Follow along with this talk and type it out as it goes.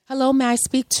Hello, may I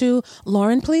speak to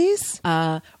Lauren, please?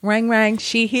 Rang,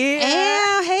 she here.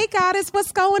 Yeah, hey, goddess,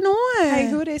 what's going on? Hey,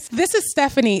 who this? This is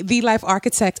Stephanie, the Life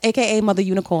Architect, a.k.a. Mother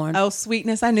Unicorn. Oh,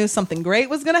 sweetness, I knew something great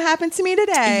was going to happen to me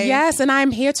today. Yes, and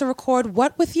I'm here to record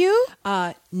what with you?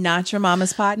 Not Your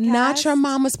Mama's Podcast. Not Your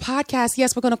Mama's Podcast.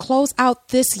 Yes, we're going to close out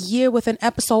this year with an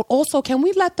episode. Also, can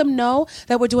we let them know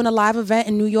that we're doing a live event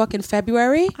in New York in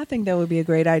February? I think that would be a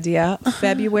great idea.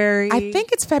 February. I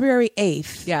think it's February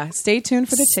 8th. Yeah, stay tuned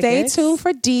for the Stay tickets. tuned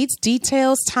for deets,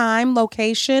 details, time,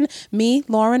 location. Me,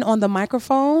 Lauren, on the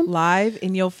microphone. Live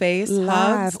in your face.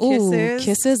 Live. Hugs, kisses.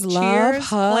 Kisses, love, cheers,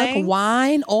 hug, planks,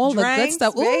 wine, all the good drinks.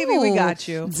 stuff. Ooh, Baby, we got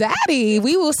you. Daddy,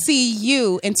 we will see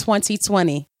you in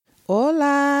 2020.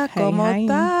 Hola, Hey, ¿cómo hey.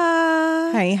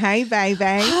 estás? Hey,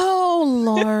 baby. Oh,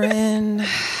 Lauren.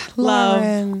 Love.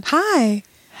 Lauren. Hi.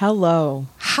 Hello.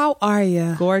 How are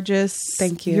you? Gorgeous.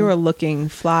 Thank you. You're looking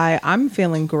fly. I'm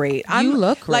feeling great. You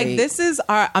look great. Like this is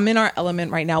I'm in our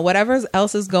element right now. Whatever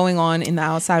else is going on in the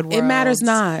outside world. It matters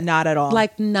not. Not at all.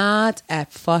 Like not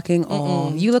at fucking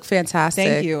all. You look fantastic.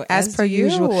 Thank you. As per you.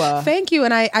 usual. Thank you.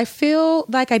 And I feel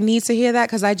like I need to hear that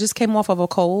because I just came off of a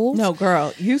cold. No,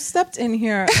 girl, you stepped in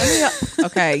here.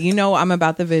 Okay, you know I'm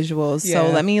about the visuals, Yeah. so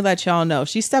let me let y'all know.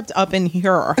 She stepped up in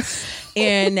here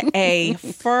in a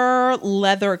fur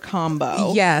leather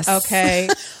combo. Yes. Okay.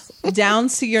 Down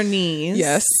to your knees.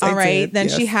 Yes, All I right. did. Then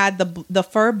Yes. she had the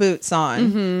fur boots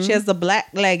on. She has the black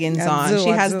leggings I on. do,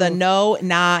 She I has do. the no,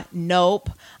 nah, nope.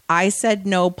 I said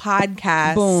no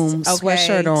podcast. Boom.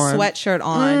 Sweatshirt on. Sweatshirt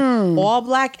on. All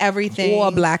black everything.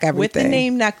 All black With the everything.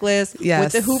 name necklace. Yes.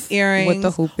 With the hoop earrings. With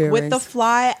the hoop With the earrings.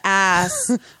 fly ass.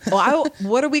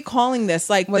 What are we calling this?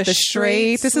 Like With the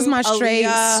straight. This is my swoop straight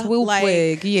Aaliyah, swoop like,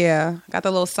 wig. Yeah. Got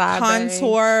the little side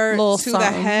contour little to the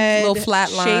something, head. little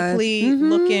flat line. Shapely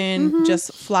looking,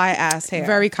 just fly ass hair.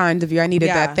 Very kind of you. I needed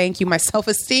Yeah. that. Thank you. My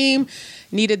self-esteem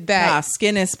needed that. Nah,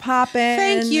 skin is popping.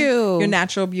 Thank you. Your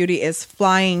natural beauty is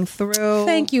flying through.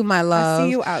 Thank you, my love. I see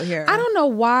you out here. I don't know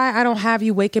why I don't have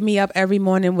you waking me up every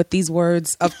morning with these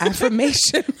words of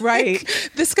affirmation. Right.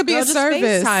 Like, this could be Girl, a just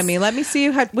service. FaceTime me. Let me see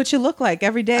what you look like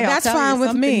every day. That's I'll tell fine you with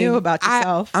something me. new about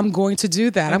yourself. I'm going to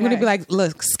do that. I'm going to Okay. be like,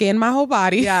 look, scan my whole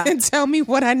body Yeah. and tell me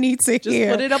what I need to just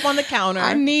hear. put it up on the counter.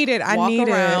 I need it. I Walk need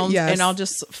around, it. Yes. and I'll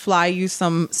just fly you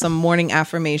some morning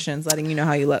affirmations, letting you know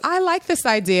how you look. I like this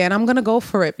idea and I'm going to go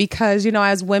for it because, you know,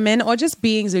 as women or just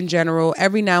beings in general,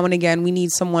 every now and again, we need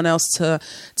someone else to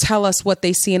tell us what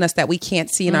they see in us that we can't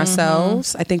see in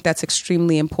ourselves. I think that's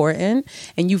extremely important.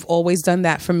 And you've always done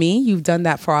that for me. You've done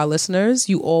that for our listeners.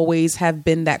 You always have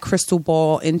been that crystal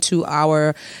ball into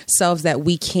ourselves that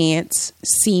we can't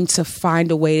seem to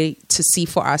find a way to see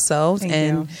for ourselves. Thank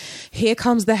and you. here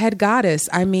comes the head goddess.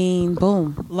 I mean,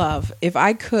 boom. Love, if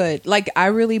I could, like, I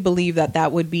really believe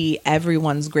that would be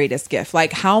everyone's greatest gift.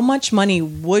 Like, how much money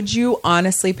would you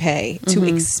honestly pay to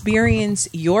experience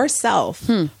yourself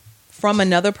from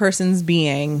another person's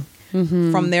being?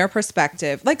 From their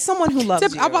perspective, like someone who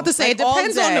loves you. I'm about to say, Like, it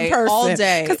depends all on the day, person. all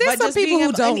day. 'Cause there's But some just people being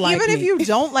who don't and like even if me. you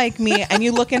don't like me and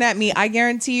you're looking at me, I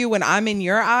guarantee you, when I'm in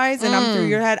your eyes and I'm through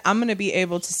your head, I'm gonna be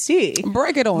able to see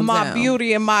Break it on my down.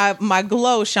 beauty and my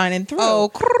glow shining through. Oh,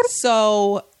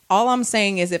 So all I'm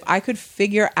saying is, if I could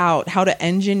figure out how to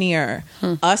engineer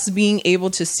us being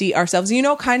able to see ourselves, you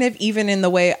know, kind of even in the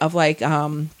way of like,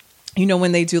 you know,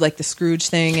 when they do like the Scrooge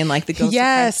thing and like the Ghost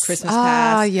Yes. of Christmas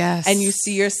Ah, Past, yes. and you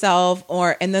see yourself,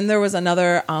 and then there was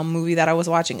another movie that I was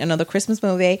watching, another Christmas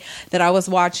movie that I was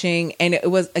watching, and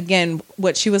it was, again,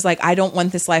 what she was like, I don't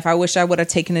want this life. I wish I would have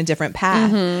taken a different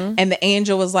path. And the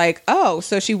angel was like, oh,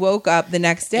 so she woke up the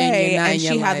next day you're not and in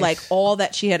she your had life. like all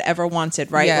that she had ever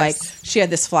wanted, right? Yes. Like, she had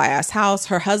this fly ass house.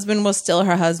 Her husband was still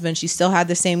her husband. She still had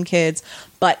the same kids,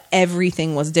 but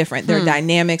everything was different. Their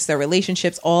dynamics, their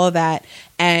relationships, all of that.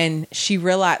 And she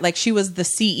realized, like, she was the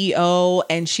CEO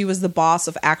and she was the boss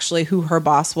of actually who her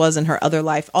boss was in her other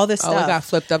life. All this Oh, stuff. it got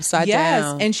flipped upside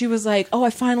down. And she was like, oh, I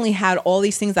finally had all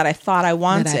these things that I thought I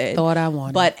wanted. thought I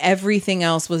wanted. But everything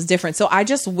else was different. So I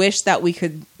just wish that we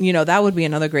could, you know, that would be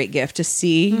another great gift to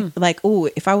see, like, oh,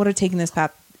 if I would have taken this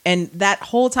path. And that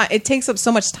whole time, it takes up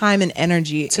so much time and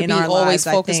energy To in be our always lives,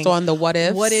 I focused think. on the what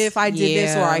ifs. What if I did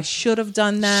this, or Yeah. I should have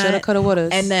done that? Shoulda, coulda, woulda.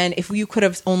 And then if you could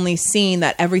have only seen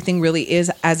that everything really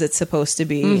is as it's supposed to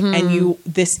be, and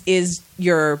this is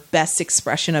your best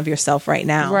expression of yourself right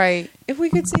now. Right. If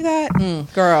we could see that,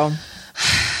 girl.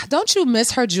 Don't you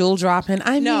miss her jewel dropping?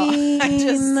 I No, mean,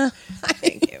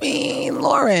 Thank you.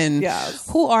 Lauren, Yes.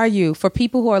 who are you? For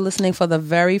people who are listening for the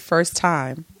very first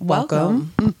time,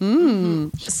 welcome.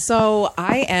 So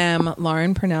I am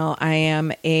Lauren Purnell. I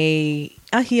am a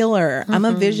a healer. I'm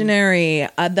a visionary.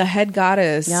 The head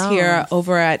goddess Yes. here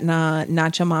over at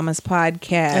Nacha Mama's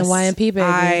podcast. And YMP, baby.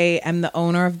 I am the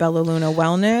owner of Bella Luna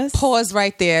Wellness. Pause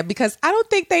right there, because I don't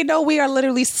think they know we are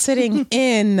literally sitting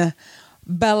in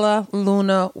Bella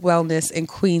Luna Wellness in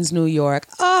Queens, New York.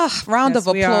 Round Yes,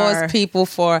 of we applause, are. people,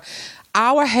 for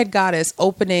our head goddess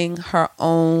opening her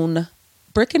own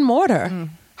brick and mortar,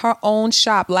 her own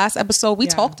shop. Last episode, we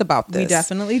Yeah. talked about this. We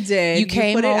definitely did. You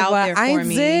came put it over. out there for I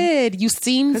me. did. You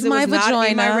steamed 'Cause it my was not vagina.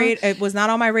 in my it was not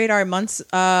on my radar months.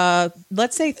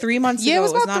 Let's say 3 months ago. Yeah, it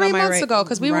was about not 3 on my months ago,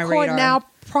 because we my record radar. now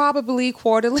probably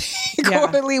quarterly.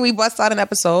 Quarterly, we bust out an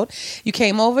episode. You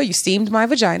came over, you steamed my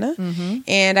vagina,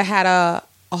 and I had a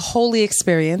holy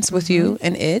experience with you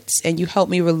and you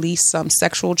helped me release some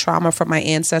sexual trauma from my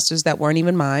ancestors that weren't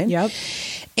even mine. Yep.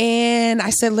 And I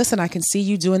said, listen, I can see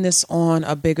you doing this on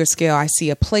a bigger scale. I see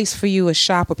a place for you, a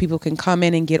shop where people can come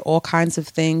in and get all kinds of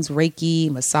things, Reiki,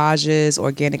 massages,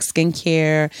 organic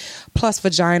skincare, plus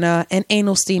vagina and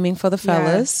anal steaming for the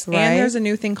fellas. Yes. Right? And there's a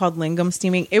new thing called lingam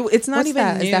steaming. It's not What's even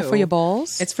that? new. Is that for your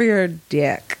balls? It's for your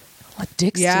dick. a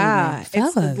dick Yeah.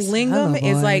 steaming. Fellas. It's lingam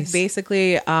Hello, is like boys.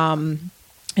 basically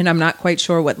and I'm not quite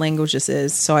sure what language this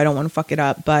is, so I don't want to fuck it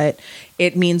up, but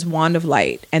it means wand of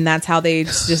light. And that's how they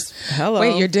just hello.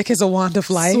 Wait, your dick is a wand of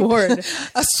light? Sword.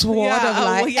 A sword Yeah, of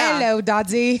light. well, yeah. Hello,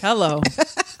 Daddy. Hello.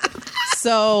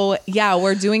 So yeah,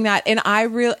 we're doing that, and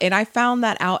I found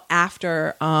that out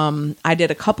after I did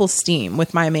a couple steam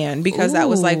with my man, because that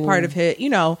was like part of his. You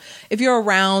know, if you're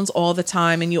around all the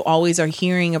time and you always are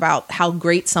hearing about how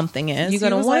great something is, You're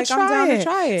going to he was want to like, I'm down try it. to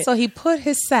try it. So he put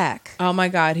his sack. Oh my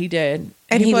God, he did,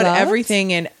 And he put loved? everything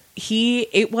in.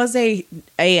 It was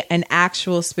an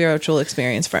actual spiritual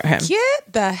experience for him.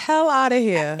 Get the hell out of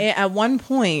here. At one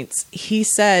point, he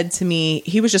said to me,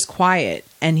 he was just quiet,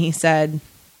 and he said,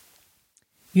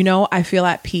 you know, I feel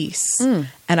at peace.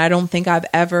 And I don't think I've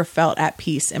ever felt at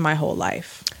peace in my whole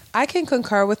life. I can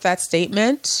concur with that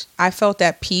statement. I felt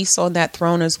that peace on that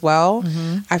throne as well.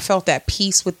 I felt that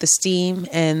peace with the steam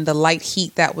and the light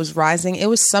heat that was rising. It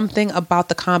was something about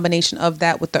the combination of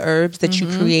that with the herbs that you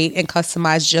create and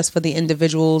customize just for the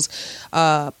individual's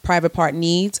private part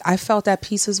needs. I felt that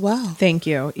peace as well. Thank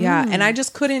you. Yeah. And I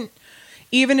just couldn't,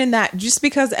 even in that, just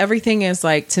because everything is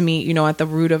like, to me, you know, at the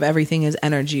root of everything is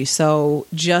energy. So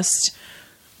just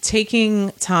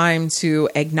taking time to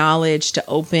acknowledge, to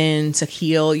open, to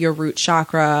heal your root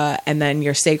chakra, and then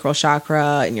your sacral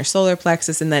chakra and your solar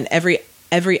plexus, and then every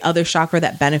other chakra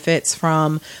that benefits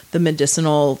from the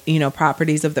medicinal, you know,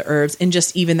 properties of the herbs, and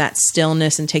just even that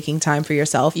stillness and taking time for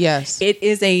yourself. Yes. It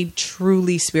is a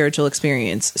truly spiritual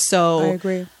experience. So I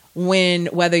agree.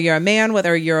 whether you're a man,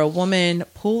 whether you're a woman,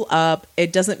 pull up.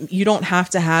 You don't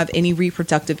have to have any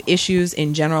reproductive issues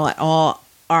in general at all.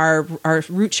 Our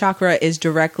root chakra is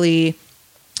directly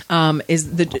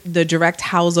is the direct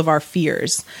house of our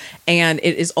fears, and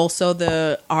it is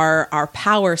also our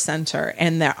power center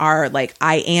and our like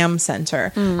I am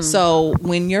center. So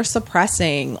when you're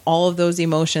suppressing all of those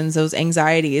emotions, those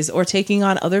anxieties, or taking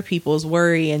on other people's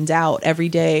worry and doubt every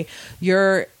day,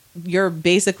 you're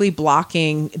basically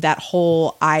blocking that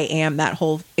whole I am, that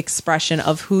whole expression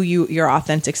of who your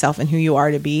authentic self and who you are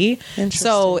to be.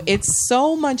 So it's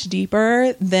so much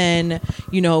deeper than,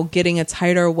 you know, getting a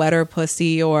tighter, wetter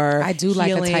pussy, or I do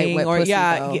like a tight, wet pussy,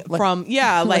 though. from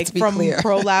let's be clear.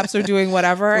 prolapse or doing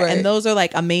whatever. Right. And those are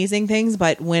like amazing things.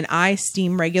 But when I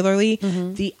steam regularly,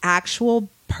 the actual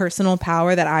personal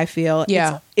power that I feel,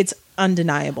 Yeah. it's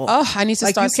undeniable. Oh, I need to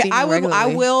start steaming regularly.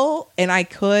 I will, and I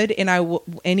could, and I will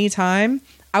anytime.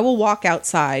 I will walk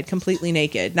outside completely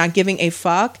naked, not giving a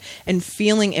fuck, and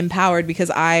feeling empowered because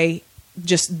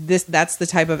that's the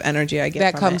type of energy I get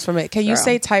That comes from it. Can you Girl.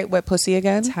 say tight, wet pussy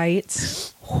again?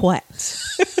 tight, wet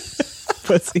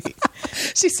pussy?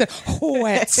 She said,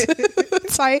 wet.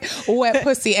 Tight, wet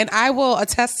pussy. And I will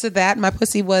attest to that. My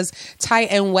pussy was tight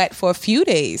and wet for a few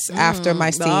days after my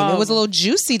steam. It was a little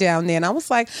juicy down there. And I was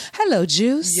like, hello,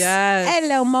 juice. Yes.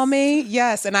 Hello, mommy.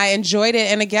 Yes. And I enjoyed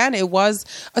it. And again, it was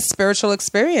a spiritual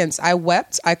experience. I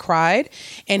wept. I cried.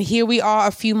 And here we are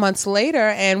a few months later,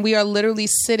 and we are literally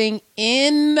sitting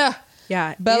in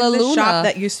Yeah, Bella in the Luna. shop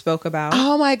that you spoke about.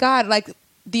 Oh my God. Like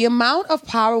the amount of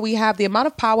power we have, the amount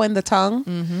of power in the tongue,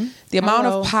 the amount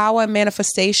of power in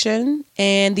manifestation,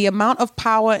 and the amount of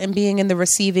power in being in the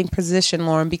receiving position,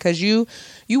 Lauren, because you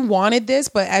wanted this,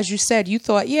 but as you said, you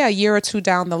thought, yeah, a year or two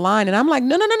down the line. And I'm like,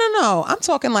 no. I'm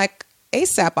talking like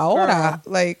ASAP ahora.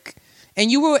 Girl. Like And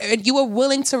you were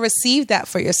willing to receive that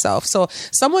for yourself. So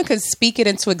someone could speak it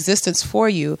into existence for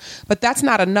you, but that's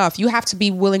not enough. You have to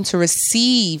be willing to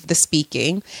receive the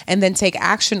speaking and then take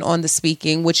action on the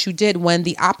speaking, which you did when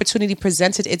the opportunity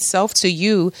presented itself to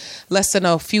you less than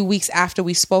a few weeks after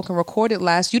we spoke and recorded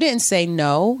last. You didn't say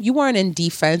no. You weren't in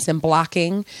defense and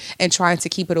blocking and trying to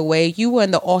keep it away. You were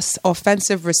in the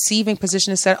offensive receiving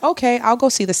position and said, okay, I'll go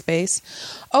see the space.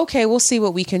 Okay, we'll see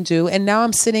what we can do. And now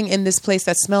I'm sitting in this place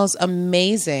that smells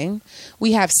amazing.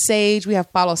 We have sage, we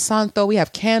have Palo Santo, we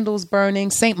have candles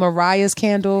burning. Saint Mariah's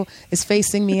candle is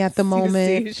facing me at the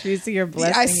moment. She see her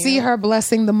blessing. I see her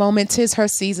blessing the moment. 'Tis her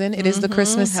season. It is the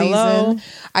Christmas season.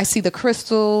 I see the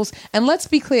crystals. And let's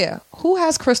be clear, who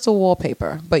has crystal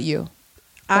wallpaper but you?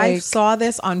 I saw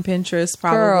this on Pinterest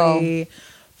probably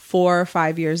 4 or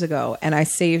 5 years ago, and I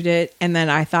saved it. And then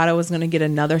I thought I was going to get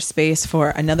another space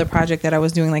for another project that I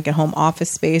was doing, like a home office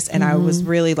space. And I was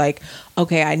really like,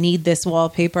 okay, I need this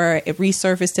wallpaper. It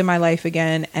resurfaced in my life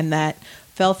again, and that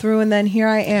fell through. And then here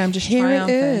I am, just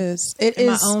triumphant. It is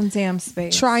my own damn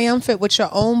space. Triumphant with your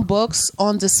own books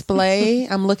on display.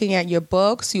 I'm looking at your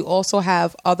books. You also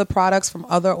have other products from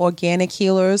other organic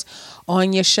healers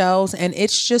on your shelves, and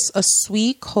it's just a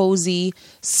sweet, cozy,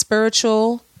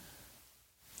 spiritual,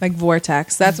 like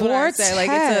vortex. That's what I Vortex. say. Like,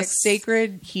 it's a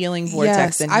sacred healing vortex.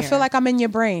 Yes, in here. I feel like I'm in your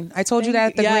brain. I told you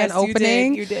that at the grand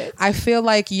opening. You did. I feel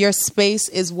like your space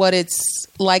is what it's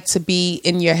like to be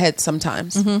in your head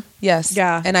sometimes. Yes.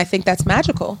 Yeah. And I think that's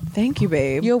magical. Thank you,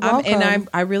 babe. You're welcome. And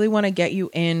I really want to get you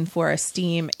in for a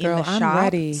steam in Girl, the I'm shop.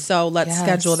 ready. So let's Yes.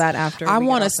 schedule that after. I we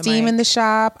want get a off the steam mic. in the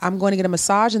shop. I'm going to get a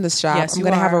massage in the shop. Yes, I'm you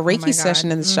going to have a are. Oh my Reiki session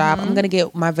God. in the shop. I'm going to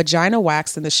get my vagina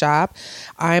waxed in the shop.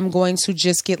 I'm going to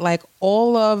just get like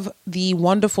all of the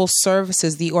wonderful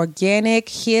services, the organic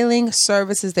healing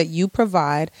services that you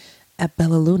provide at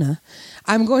Bella Luna.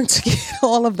 I'm going to get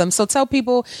all of them. So tell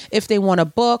people if they want a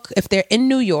book, if they're in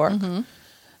New York,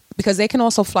 because they can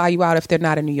also fly you out if they're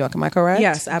not in New York. Am I correct?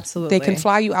 Yes, absolutely. They can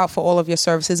fly you out for all of your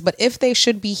services. But if they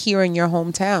should be here in your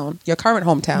hometown, your current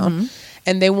hometown,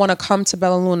 and they want to come to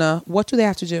Bella Luna, what do they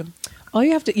have to do? All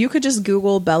you could just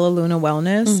Google Bella Luna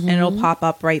Wellness and it'll pop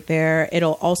up right there.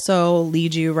 It'll also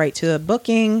lead you right to the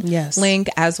booking link,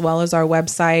 as well as our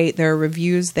website. There are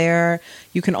reviews there.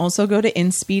 You can also go to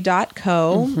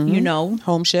inspi.co,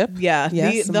 Home ship. Yeah.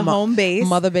 Yes. The home base.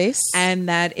 Mother base. And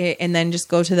then just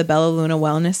go to the Bella Luna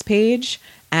Wellness page.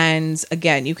 And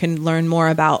again, you can learn more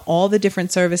about all the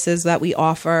different services that we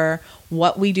offer,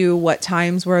 what we do, what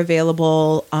times we're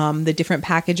available, the different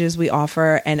packages we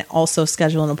offer, and also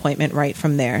schedule an appointment right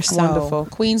from there. So, wonderful.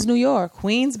 Queens, New York.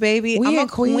 Queens, baby. We I'm in a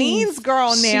Queens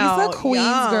girl now. She's a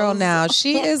Queens girl now.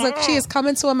 She is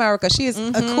coming to America. She is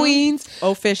a Queens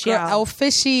official.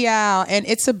 And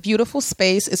it's a beautiful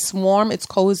space. It's warm. It's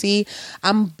cozy.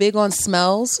 I'm big on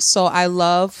smells, so I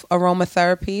love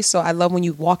aromatherapy. So I love when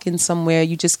you walk in somewhere,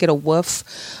 you just get a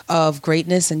whiff of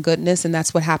greatness and goodness, and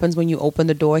that's what happens when you open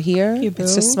the door here. It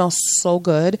just smells so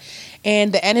good,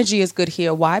 and the energy is good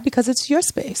here. Why? Because it's your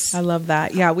space. I love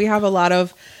that. Yeah, we have a lot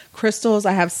of crystals.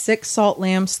 I have 6 salt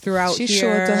lamps throughout She here.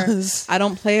 sure does. I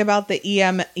don't play about the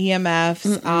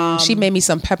EMFs. She made me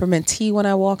some peppermint tea when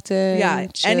I walked in. Yeah,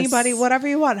 Just- anybody, whatever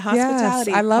you want. Hospitality.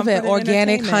 Yes, I love comfort it. and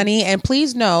Organic entertainment. honey. And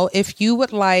please know, if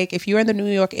you're in the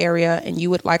New York area and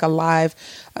you would like a live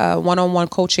one-on-one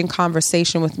coaching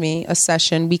conversation with me, a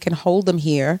session, we can hold them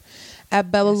here at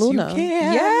Bella Luna. you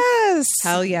can. Yes.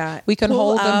 Hell yeah. We can Pull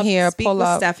hold them up, here. Speak Pull with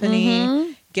up.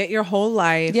 Stephanie. Get your whole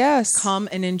life. Yes. Come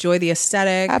and enjoy the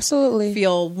aesthetic. Absolutely.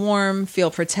 Feel warm,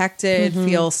 feel protected,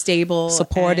 feel stable.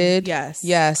 Supported. And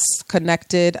Yes.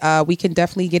 Connected. We can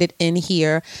definitely get it in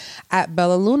here at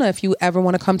Bella Luna if you ever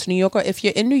want to come to New York, or if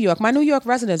you're in New York. My New York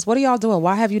residents, what are y'all doing?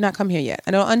 Why have you not come here yet?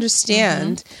 I don't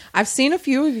understand. I've seen a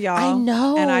few of y'all. I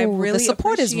know. And I The really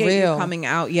support is appreciate you real. coming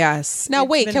out. Yes. Now, It's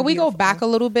wait, been can we go beautiful. back a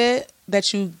little bit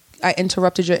I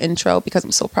interrupted your intro because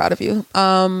I'm so proud of you.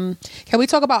 Can we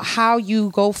talk about how you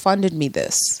GoFunded me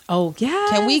this? Oh, yeah.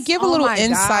 Can we give a little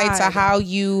insight to how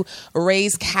you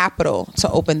raise capital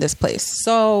to open this place?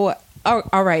 So,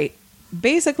 all right.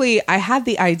 Basically, I had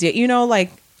the idea,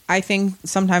 I think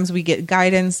sometimes we get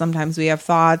guidance, sometimes we have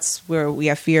thoughts where we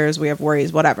have fears, we have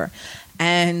worries, whatever.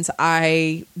 And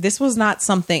this was not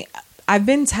something, I've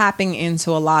been tapping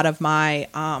into a lot of my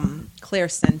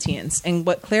clairsentience. And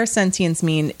what clairsentience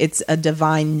mean, it's a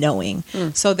divine knowing.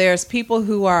 So there's people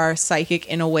who are psychic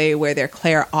in a way where they're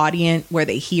clairaudient, where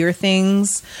they hear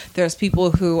things. There's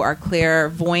people who are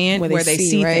clairvoyant, where they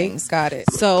see right? things. Got it.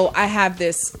 So I have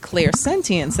this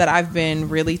clairsentience that I've been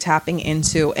really tapping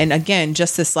into. And again,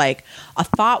 just this like a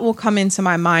thought will come into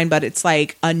my mind, but it's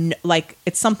like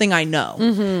it's something I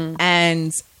know.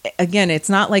 And again, it's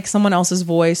not like someone else's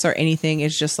voice or anything.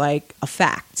 It's just like a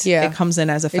fact. Yeah. It comes in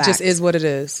as a fact. It just is what it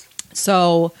is.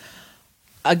 So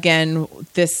again,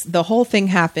 the whole thing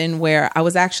happened where I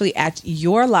was actually at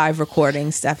your live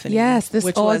recording, Stephanie. Yes, this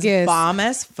which August. was bomb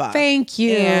as fuck. Thank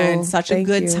you. And such a Thank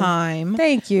good you. time.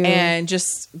 Thank you. And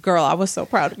just, girl, I was so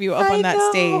proud of you up I on that know.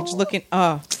 stage, looking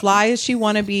fly as she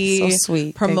want to be. So sweet.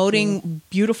 Thank Promoting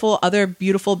other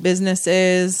beautiful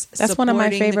businesses. That's one of my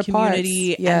supporting the favorite parts.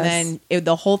 community, Yes. And then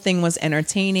the whole thing was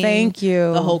entertaining. Thank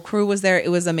you. The whole crew was there. It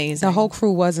was amazing. The whole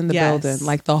crew was in the Yes. building,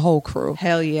 like the whole crew.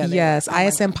 Hell yeah, they Yes, were. Oh my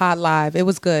ISM Pod Live. It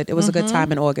was good. It was a good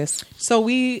time in August.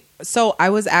 So I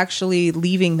was actually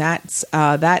leaving that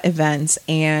event,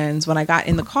 and when I got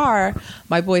in the car,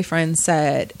 my boyfriend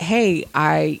said, "Hey,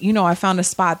 I found a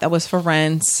spot that was for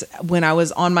rent." When I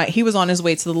was he was on his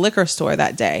way to the liquor store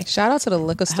that day. Shout out to the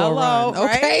liquor store Hello, run.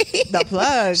 Okay. right? The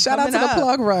plug. Shout out to coming the up.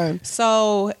 plug run.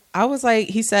 So I was like,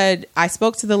 he said, I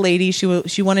spoke to the lady.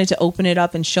 She wanted to open it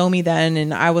up and show me then.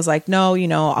 And I was like, no,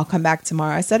 I'll come back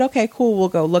tomorrow. I said, okay, cool. We'll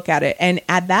go look at it. And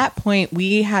at that point,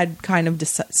 we had kind of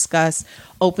discussed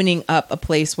opening up a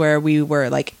place where we were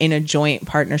like in a joint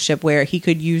partnership where he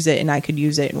could use it and I could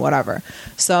use it and whatever.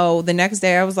 So the next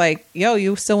day I was like, yo,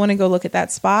 you still want to go look at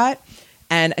that spot?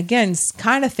 And again,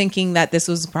 kind of thinking that this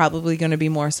was probably going to be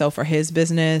more so for his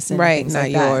business and Right, things not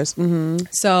like that. yours. Mm-hmm.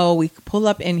 So we pull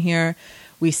up in here,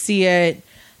 we see it,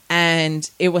 and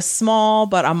it was small,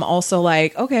 but I'm also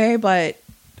like, okay, but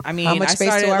I mean, How much I space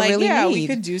started do I like, really yeah, we need?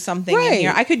 could do something in Right.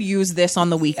 here. I could use this on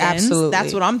the weekends. Absolutely.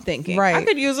 That's what I'm thinking. Right. I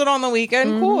could use it on the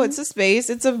weekend. Cool. It's a space.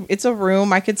 It's a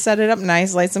room. I could set it up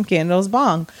nice, light some candles,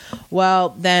 bong.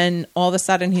 Well, then all of a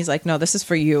sudden he's like, no, this is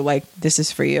for you. Like, this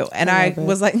is for you. And I love it.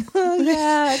 was like, oh,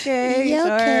 yeah, okay, Yeah,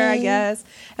 sure, okay. I guess.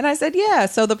 And I said, yeah.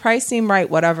 So the price seemed right,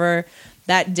 whatever.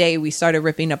 That day we started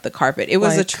ripping up the carpet. It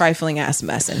was a Like- trifling ass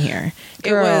mess in here.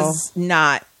 Girl. It was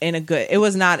not in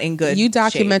good You shape.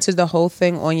 documented the whole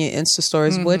thing on your Insta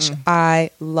stories, which I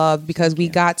love because we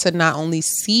got to not only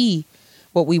see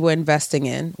what we were investing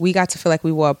in, we got to feel like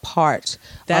we were a part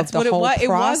That's of the what it whole was.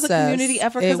 process. It was a community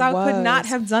effort because It I could not was.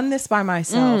 have done this by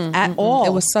myself at all.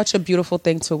 It was such a beautiful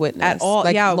thing to witness. At all.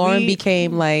 Like Yeah, Lauren we-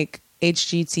 became like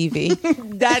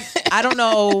HGTV. That I don't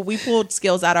know. We pulled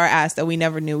skills out our ass that we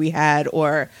never knew we had,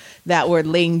 or that were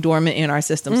laying dormant in our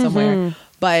system somewhere.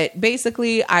 But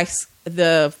basically,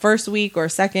 the first week or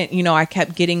second, I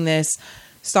kept getting this.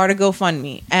 Start a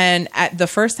GoFundMe. And at the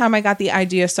first time I got the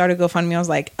idea of start a GoFundMe, I was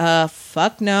like,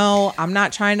 fuck no. I'm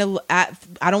not trying to,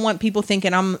 I don't want people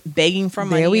thinking I'm begging for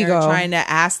money There we or go. trying to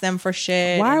ask them for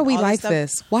shit. Why are and we all like stuff.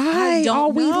 this? Why I don't are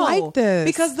we know. like this?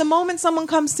 Because the moment someone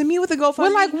comes to me with a GoFundMe,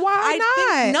 We're like, why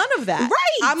I think not? none of that.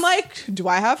 Right. I'm like, do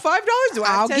I have $5? Do I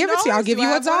have I'll $10? give it to you. I'll give Do you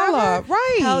I a have dollar. whatever?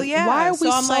 Right. Hell yeah. Why are we so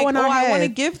I'm so like, in our I want to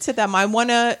head? give to them. I want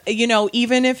to,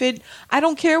 even if I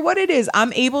don't care what it is.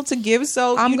 I'm able to give.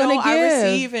 So, I'm gonna give. I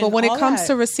receive. And but when it all comes that.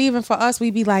 to receiving for us,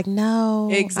 we be like, no,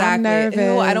 Exactly. I'm nervous.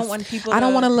 Ew, I don't want people. I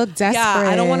don't want to look desperate. Yeah,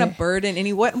 I don't want to burden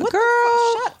anyone. What Girl,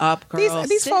 the fuck? Shut up, girl.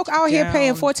 These Sit folk out here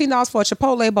paying down. $14 for a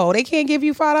Chipotle bowl. They can't give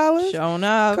you $5. Showing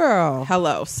up, Girl.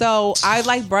 Hello. So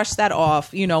I brushed that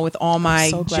off, with all my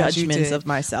So glad you judgments did. of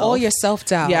myself, all your self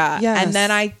doubt. Yeah. Yes. And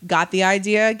then I got the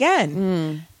idea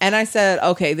again, and I said,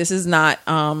 okay, this is not.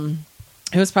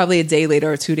 It was probably a day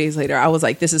later or 2 days later. I was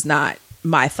like, this is not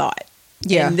my thought.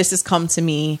 Yeah. And this has come to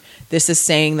me. This is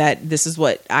saying that this is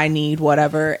what I need,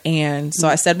 whatever. And so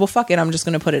I said, well, fuck it. I'm just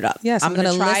going to put it up. Yes, I'm gonna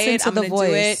gonna try listen it. to I'm the gonna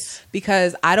do it voice.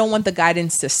 because I don't want the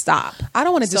guidance to stop. I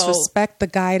don't want to So- disrespect the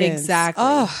guidance. Exactly.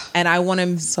 Oh, And I want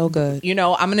to, so good. I'm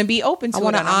going to be open to it.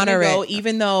 wanna and I'm gonna honor go, it.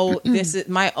 even though this is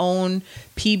my own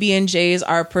PB&Js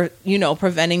are,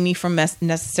 preventing me from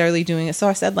necessarily doing it. So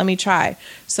I said, let me try.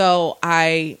 So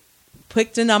I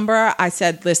picked a number. I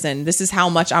said, listen, this is how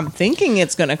much I'm thinking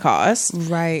it's going to cost.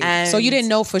 Right. And So you didn't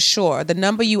know for sure the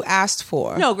number you asked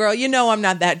for. No, girl, I'm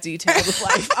not that detailed with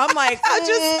life. I'm like,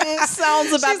 just sounds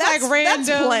about She's like that's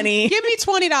random. plenty. Give me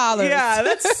 $20. Yeah,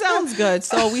 that sounds good.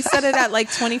 So we set it at like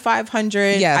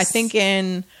 2,500. Yes. I think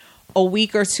in a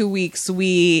week or 2 weeks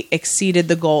we exceeded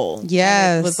the goal. And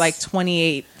Yes. it was like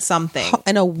 28 something.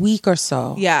 In a week or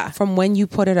so. Yeah. From when you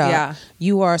put it up. Yeah.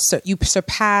 You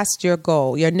surpassed your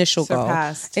goal, your initial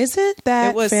Surpassed. goal. Isn't that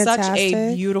It was fantastic? such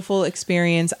a beautiful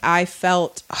experience. I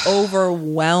felt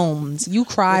overwhelmed. You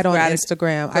cried with on gratitude.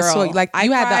 Instagram. I Girl, saw you. Like I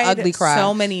you had cried the ugly cry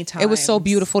so many It was so times.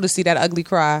 beautiful to see that ugly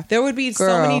cry. There would be so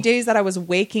Girl. many days that I was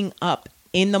waking up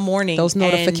in the morning. Those and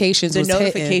notifications The was hitting.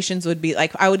 notifications would be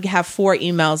like, I would have 4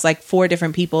 emails, like 4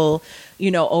 different people,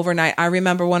 overnight. I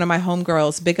remember one of my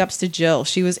homegirls, big ups to Jill.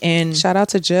 She was in, Shout out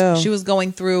to Jill. she was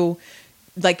going through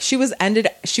like she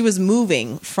was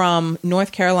moving from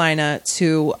North Carolina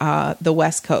to the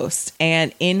West Coast,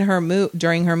 and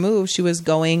during her move she was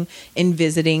going and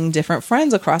visiting different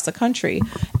friends across the country.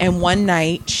 And one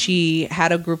night she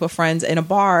had a group of friends in a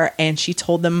bar, and she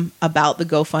told them about the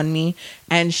GoFundMe,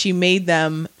 and she made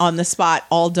them on the spot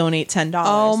all donate $10.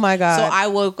 Oh my God. So I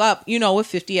woke up, with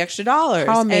 $50 extra.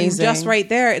 How amazing. And just right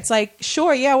there, it's like,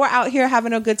 sure, yeah, we're out here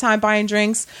having a good time buying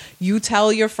drinks. You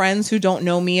tell your friends who don't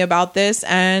know me about this,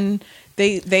 and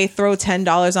they throw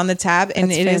 $10 on the tab,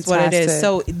 and it is what it is.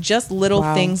 So just little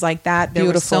things like that. There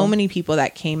were so many people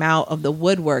that came out of the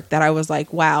woodwork that I was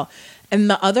like, wow. And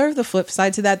the flip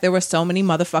side to that, there were so many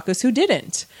motherfuckers who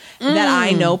didn't that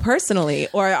I know personally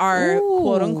or are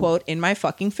quote unquote in my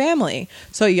fucking family.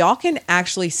 So y'all can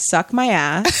actually suck my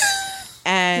ass.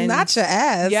 And not your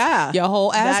ass, yeah, your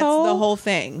whole asshole. That's the whole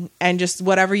thing, and just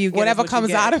whatever you get, whatever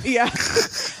comes out of yeah.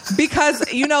 Because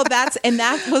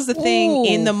that was the thing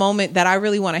in the moment that I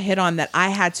really want to hit on that I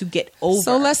had to get over.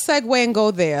 So let's segue and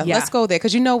go there. Yeah. Let's go there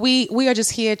because we are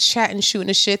just here chatting, shooting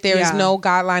the shit. There is no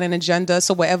guideline and agenda.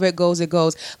 So wherever it goes, it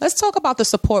goes. Let's talk about the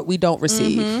support we don't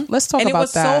receive. Let's talk about that. And it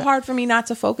was so hard for me not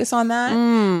to focus on that.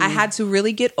 I had to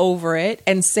really get over it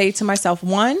and say to myself,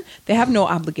 one, they have no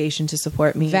obligation to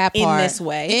support me that part. In this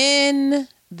way. In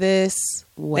this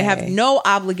way. They have no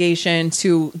obligation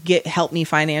to help me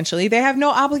financially. They have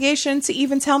no obligation to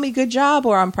even tell me good job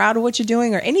or I'm proud of what you're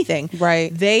doing or anything. Right.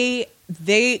 They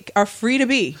are free to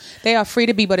be. They are free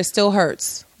to be, but it still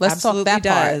hurts. Let's Absolutely talk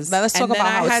that does. part. Let's talk about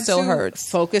how it still hurts.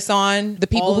 Focus on the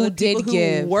people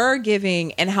who were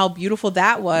giving and how beautiful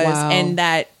that was, and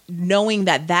that knowing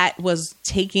that was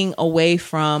taking away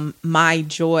from my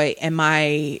joy and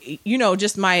my,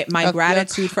 just my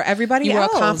gratitude for everybody else. You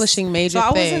were accomplishing major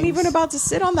things. So I wasn't even about to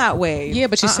sit on that wave. Yeah,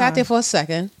 but you sat there for a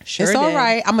second. Sure it's did. all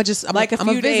right. I'm like a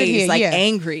few days, here. like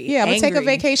angry. Yeah, I'm going to take a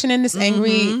vacation in this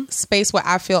angry space where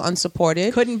I feel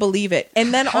unsupported. Couldn't believe it.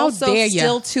 And then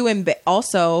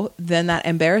then that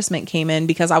embarrassment came in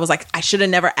because I was like, I should have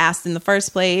never asked in the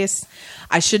first place.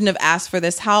 I shouldn't have asked for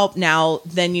this help. Now,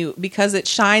 because it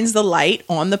shines the light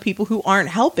on the people who aren't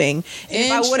helping.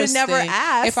 If I would have never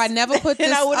asked, if I never put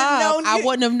this up, I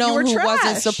wouldn't have known who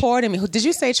wasn't supporting me. Did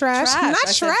you say trash?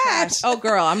 Not trash. Oh,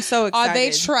 girl, I'm so excited. Are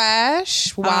they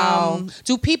trash? Wow.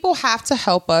 Do people have to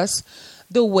help us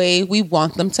the way we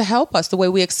want them to help us, the way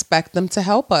we expect them to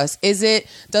help us?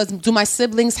 Do my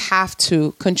siblings have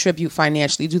to contribute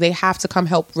financially? Do they have to come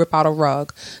help rip out a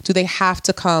rug? Do they have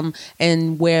to come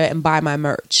and wear and buy my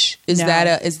merch? Is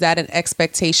that an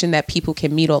expectation that people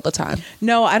can meet all the time?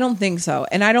 No, I don't think so.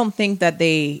 And I don't think that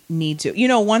they need to.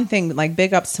 One thing, like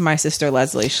big ups to my sister,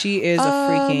 Leslie. She is a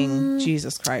freaking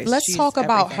Jesus Christ. Let's talk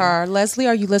about her. Leslie,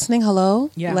 are you listening?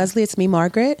 Hello? Yeah. Leslie, it's me,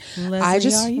 Margaret. Leslie, I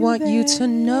just want you to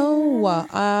know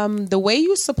the way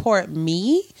you support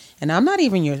me, and I'm not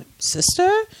even your sister,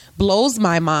 blows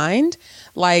my mind.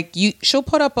 Like she'll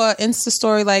put up a Insta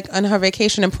story like on her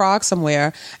vacation in Prague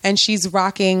somewhere, and she's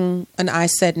rocking an I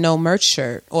Said No merch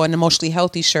shirt or an Emotionally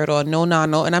Healthy shirt or no,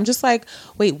 and I'm just like,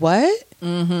 wait, what?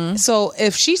 Mm-hmm. So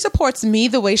if she supports me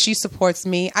the way she supports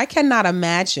me, I cannot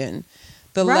image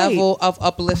the level of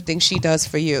uplifting she does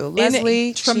for you.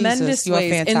 Leslie, tremendous you are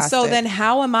ways. fantastic. And so then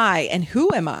how am I and who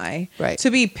am I to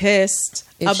be pissed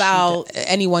about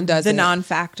anyone does the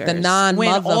non-factors? The non-motherfucking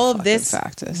when all of this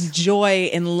factors. Joy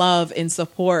and love and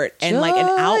support and like an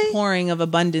outpouring of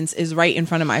abundance is right in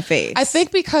front of my face. I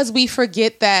think because we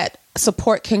forget that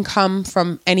support can come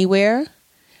from anywhere.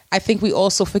 I think we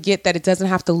also forget that it doesn't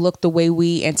have to look the way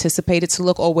we anticipate it to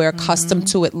look or we're accustomed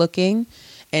to it looking,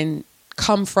 and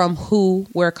come from who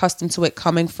we're accustomed to it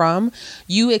coming from.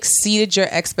 You exceeded your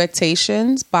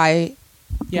expectations by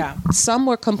some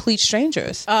were complete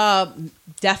strangers.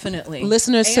 Definitely.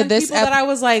 Listeners to this people that I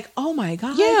was like, oh my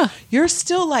God. Yeah. You're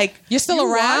still like you're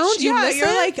still around. You're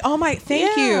like, oh my,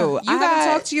 thank you. I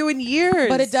haven't talked to you in years.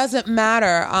 But it doesn't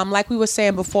matter. Like we were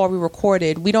saying before we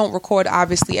recorded, we don't record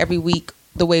obviously every week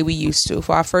the way we used to.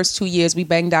 For our first 2 years, we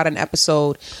banged out an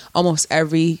episode almost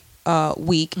every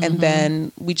week, and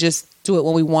then we just do it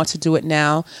when we want to do it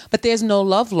now. But there's no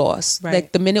love lost. Right.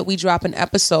 Like the minute we drop an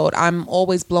episode, I'm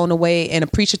always blown away and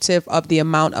appreciative of the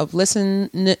amount of the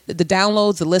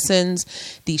downloads, the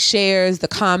listens, the shares, the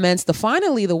comments, the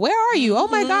where are you? Oh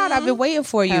my God, I've been waiting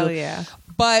for you. Hell yeah.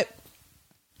 But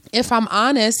if I'm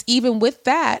honest, even with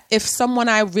that, if someone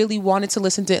I really wanted to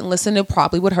listen didn't listen, it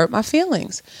probably would hurt my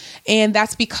feelings. And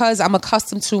that's because I'm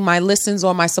accustomed to my listens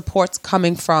or my supports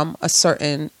coming from a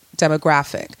certain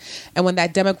demographic. And when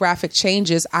that demographic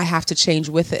changes, I have to change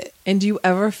with it. And do you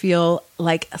ever feel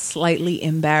like slightly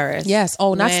embarrassed? Yes.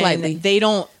 Oh, not slightly. They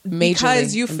don't,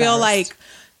 because you feel like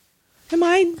am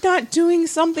I not doing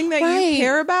something that you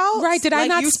care about? Right. Did I Like,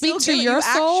 not you speak still to your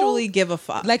soul? Actually give a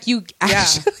fuck. Like you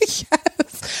actually,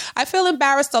 yes. I feel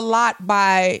embarrassed a lot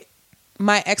by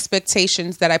my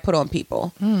expectations that I put on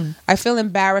people. I feel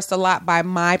embarrassed a lot by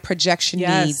my projection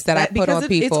needs that I put on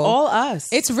people. It's all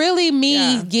us. It's really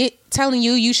me telling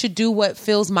you should do what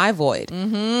fills my void.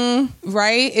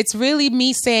 Right? It's really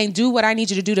me saying, do what I need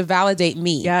you to do to validate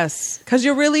me. Yes. Because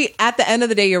you're really, at the end of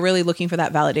the day, you're really looking for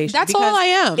that validation. That's Because all I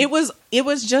am. It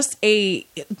was just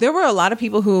there were a lot of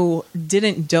people who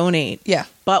didn't donate. Yeah.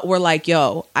 But were like,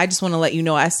 yo, I just want to let you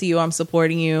know I see you. I'm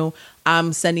supporting you.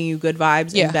 I'm sending you good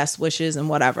vibes and best wishes and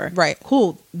whatever. Right.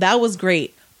 Cool. That was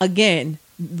great. Again,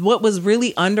 what was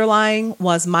really underlying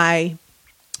was my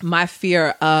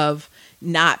fear of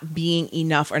not being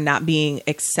enough or not being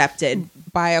accepted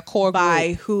by a core by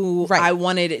group. who Right. I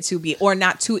wanted it to be, or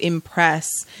not to impress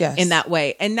in that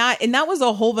way. And that was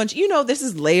a whole bunch, this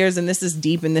is layers and this is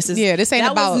deep and this is, this ain't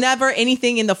that about, was never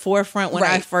anything in the forefront when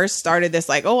I first started this,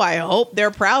 like, oh, I hope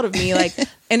they're proud of me. Like,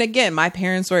 and again, my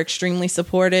parents were extremely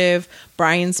supportive.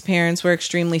 Brian's parents were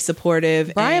extremely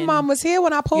supportive. Brian mom was here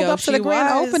when I pulled up to the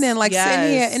grand opening, like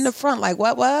sitting here in the front, like,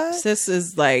 what? Sis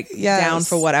is like down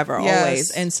for whatever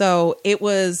always. And so it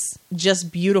was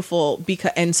just beautiful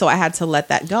and so I had to let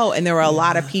that go. And there were a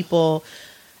lot of people,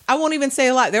 I won't even say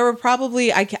a lot. There were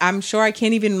probably, I'm sure I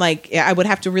can't even I would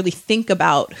have to really think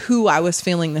about who I was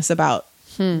feeling this about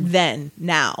then,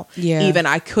 now. Yeah. Even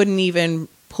I couldn't even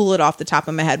pull it off the top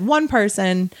of my head. One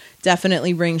person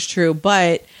definitely rings true,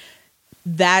 but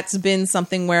that's been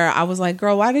something where I was like,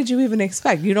 girl, why did you even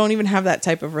expect? You don't even have that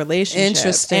type of relationship.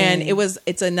 Interesting. And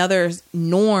it's another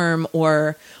norm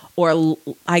or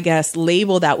I guess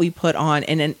label that we put on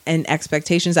and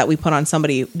expectations that we put on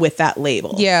somebody with that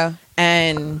label. Yeah.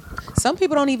 And some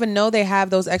people don't even know they have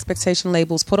those expectation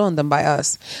labels put on them by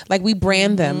us. Like we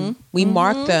brand them, we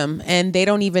mark them, and they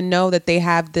don't even know that they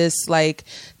have this like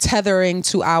tethering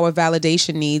to our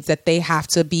validation needs that they have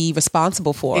to be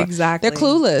responsible for. Exactly. They're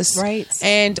clueless. Right.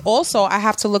 And also I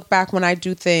have to look back when I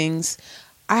do things.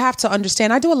 I have to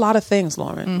understand I do a lot of things,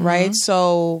 Lauren, right?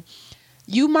 So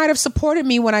you might have supported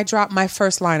me when I dropped my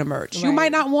first line of merch. Right. You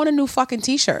might not want a new fucking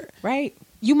t-shirt. Right.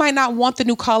 You might not want the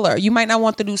new color. You might not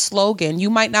want the new slogan. You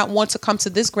might not want to come to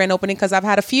this grand opening because I've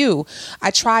had a few.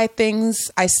 I try things.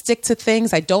 I stick to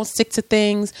things. I don't stick to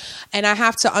things. And I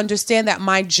have to understand that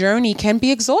my journey can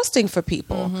be exhausting for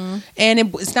people. And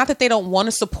it's not that they don't want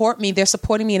to support me. They're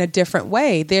supporting me in a different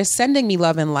way. They're sending me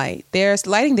love and light. They're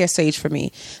lighting their sage for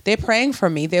me. They're praying for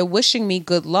me. They're wishing me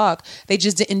good luck. They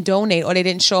just didn't donate or they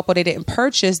didn't show up or they didn't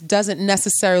purchase doesn't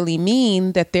necessarily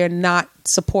mean that they're not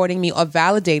supporting me or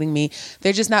validating me.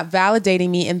 They're just not validating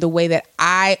me in the way that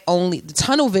the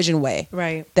tunnel vision way,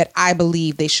 right? That I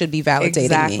believe they should be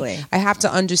validating me. I have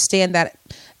to understand that,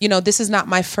 this is not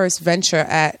my first venture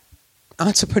at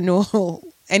entrepreneurial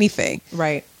anything.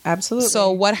 Right. Absolutely.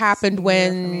 So what happened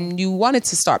when you wanted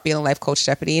to start being a life coach,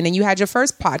 Stephanie, and then you had your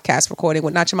first podcast recording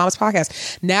with Not Your Mama's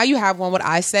Podcast. Now you have one with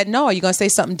I Said No. Are you going to say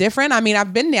something different? I mean,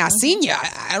 I've been there. I've seen you.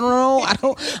 I don't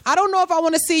know. I don't know if I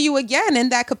want to see you again in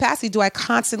that capacity. Do I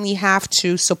constantly have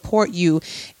to support you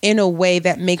in a way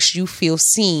that makes you feel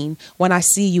seen when I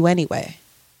see you anyway?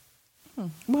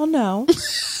 Well, no.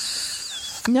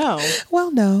 No. Well,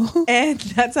 no. And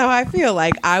that's how I feel.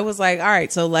 Like, I was like, all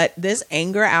right, so let this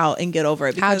anger out and get over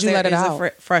it. Because how'd you let it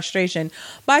out? Frustration.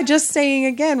 By just saying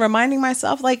again, reminding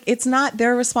myself, like, it's not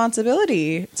their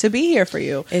responsibility to be here for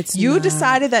you. You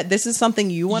decided that this is something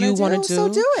you want to do,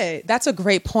 so do it. That's a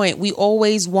great point. We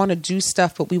always want to do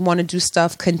stuff, but we want to do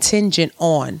stuff contingent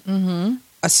on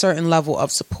a certain level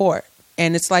of support.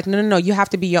 And it's like, no, you have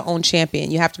to be your own champion.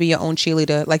 You have to be your own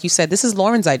cheerleader. Like you said, this is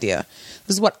Lauren's idea.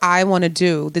 This is what I want to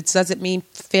do. This doesn't mean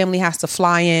family has to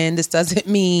fly in. This doesn't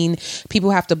mean people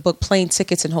have to book plane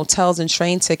tickets and hotels and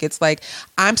train tickets. Like,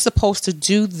 I'm supposed to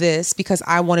do this because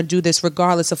I want to do this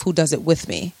regardless of who does it with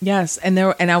me. Yes. And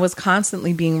I was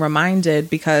constantly being reminded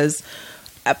because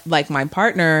like my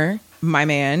partner, my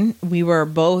man, we were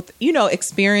both,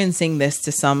 experiencing this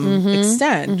to some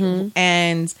extent.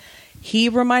 And he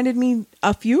reminded me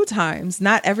a few times,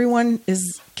 not everyone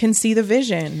can see the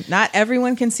vision. Not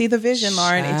everyone can see the vision,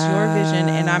 Lauren. It's your vision.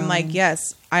 And I'm like,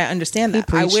 yes, I understand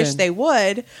that. I wish they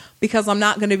would, because I'm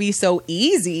not going to be so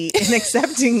easy in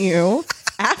accepting you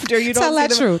after you don't tell that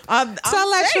truth. I'm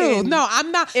tell that truth. No,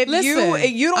 I'm not. If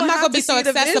listen, you don't I'm not have going to be see so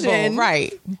accessible, vision,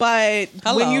 right? But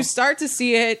when you start to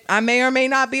see it, I may or may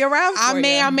not be around.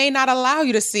 I may not allow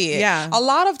you to see it. Yeah. A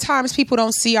lot of times people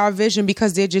don't see our vision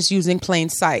because they're just using plain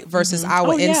sight versus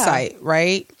our insight,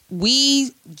 right?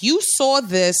 You saw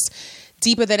this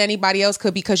deeper than anybody else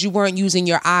could because you weren't using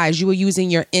your eyes. You were using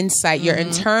your insight, your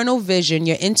internal vision,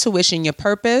 your intuition, your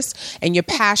purpose, and your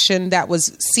passion that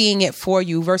was seeing it for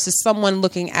you versus someone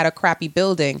looking at a crappy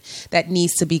building that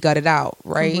needs to be gutted out,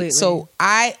 right? Completely. So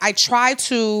I try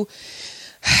to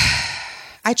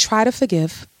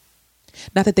forgive.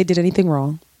 Not that they did anything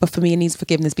wrong, but for me, it needs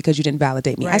forgiveness because you didn't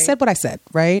validate me. Right. I said what I said,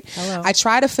 right? Hello. I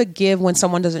try to forgive when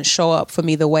someone doesn't show up for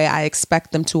me the way I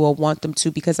expect them to or want them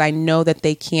to because I know that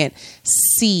they can't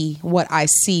see what I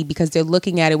see because they're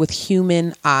looking at it with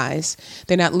human eyes.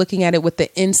 They're not looking at it with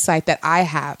the insight that I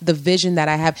have, the vision that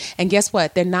I have. And guess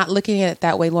what? They're not looking at it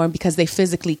that way, Lauren, because they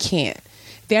physically can't.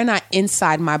 They're not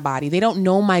inside my body. They don't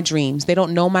know my dreams. They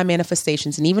don't know my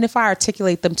manifestations. And even if I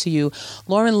articulate them to you,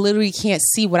 Lauren literally can't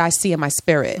see what I see in my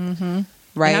spirit.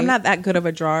 Right. And I'm not that good of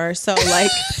a drawer. So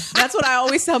like, that's what I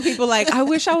always tell people. Like, I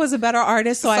wish I was a better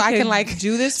artist so I can like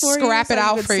do this for you. Scrap it so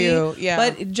out could for see. you. Yeah.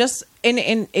 But just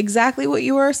in exactly what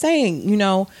you were saying, you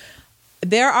know,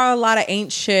 there are a lot of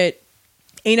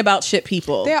ain't about shit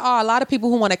people. There are a lot of people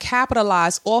who want to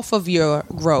capitalize off of your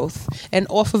growth and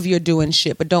off of your doing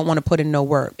shit, but don't want to put in no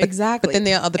work. Exactly. But then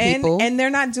there are other people. And they're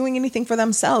not doing anything for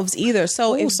themselves either.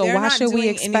 So if so they're why not should we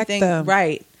doing expect anything, them?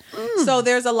 right. So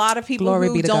there's a lot of people Glory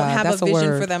who be to don't God. have That's a a vision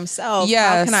word. for themselves. How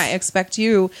Yes. can I expect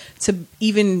you to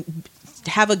even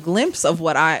have a glimpse of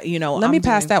what I, you know, Let me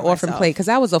pass that orphan plate because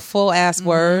that was a full ass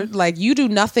word. Like you do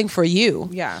nothing for you.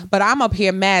 Yeah. But I'm up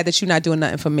here mad that you're not doing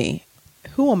nothing for me.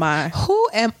 Who am I?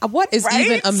 What is Right?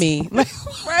 even a me?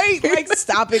 Right? Like,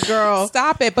 stop it, girl.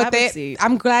 Stop it. But Have a seat.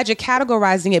 I'm glad you're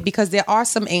categorizing it because there are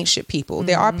some ancient people.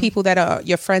 There are people that are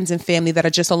your friends and family that are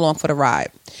just along for the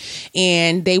ride.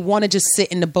 And they want to just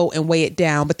sit in the boat and weigh it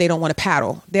down, but they don't want to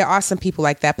paddle. There are some people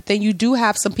like that. But then you do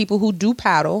have some people who do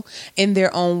paddle in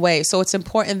their own way. So it's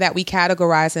important that we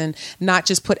categorize and not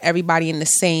just put everybody in the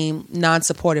same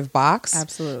non-supportive box.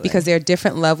 Absolutely. Because there are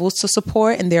different levels to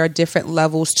support and there are different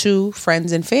levels to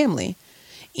friends and family.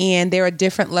 And there are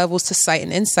different levels to sight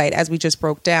and insight, as we just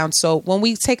broke down. So when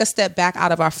we take a step back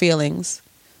out of our feelings,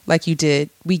 like you did,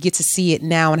 we get to see it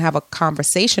now and have a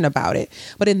conversation about it.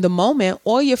 But in the moment,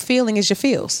 all you're feeling is your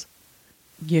feels.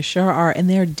 You sure are. And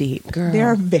they're deep. Girl.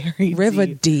 They're very River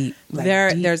deep. deep. Like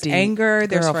There's deep. anger,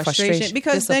 there's Girl, frustration.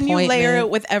 Because then you layer disappointment. it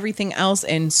with everything else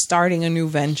and starting a new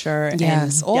venture.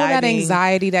 Yes, and all that diving,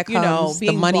 anxiety that comes, the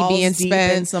being money balls being deep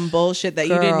spent. in some bullshit that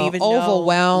you Girl, didn't even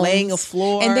overwhelmed, know. Laying a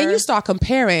floor. and then you start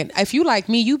comparing. If you like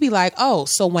me, you be like, oh,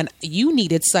 so when you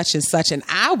needed such and such and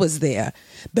I was there,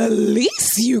 the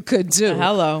least you could do.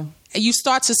 Hello. You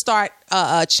start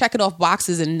checking off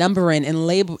boxes and numbering and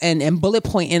label and bullet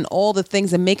pointing all the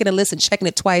things and making a list and checking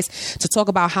it twice to talk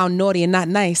about how naughty and not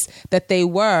nice that they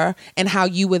were and how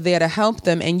you were there to help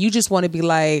them. And you just want to be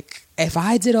like, if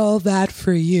I did all that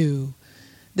for you,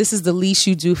 this is the least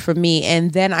you do for me.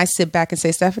 And then I sit back and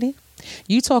say, Stephanie,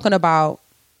 you talking about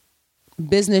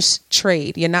business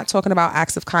trade. You're not talking about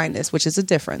acts of kindness, which is a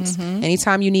difference.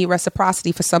 Anytime you need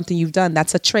reciprocity for something you've done,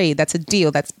 that's a trade, that's a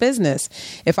deal, that's business.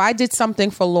 If I did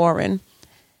something for Lauren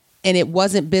and it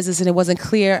wasn't business and it wasn't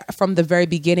clear from the very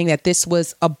beginning that this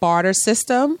was a barter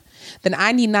system, then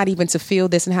I need not even to feel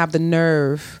this and have the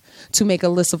nerve to make a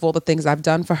list of all the things I've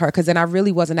done for her, because then I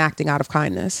really wasn't acting out of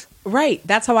kindness. Right.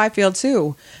 That's how I feel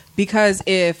too. Because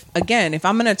if I'm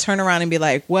going to turn around and be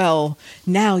like, well,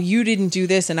 now you didn't do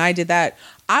this and I did that,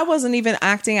 I wasn't even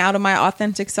acting out of my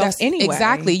authentic self anyway.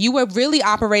 Exactly. You were really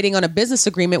operating on a business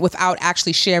agreement without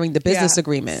actually sharing the business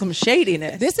agreement. Some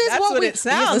shadiness. This is That's it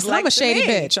sounds listen, like. I'm a shady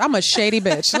bitch. I'm a shady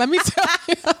bitch. Let me tell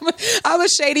you, I'm a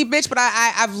shady bitch. But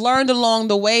I've learned along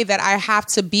the way that I have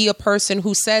to be a person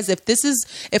who says,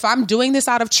 if I'm doing this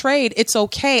out of trade, it's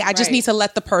okay. I just Right. need to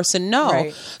let the person know.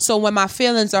 Right. So when my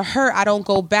feelings are hurt, I don't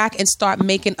go back and start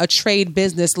making a trade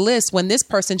business list when this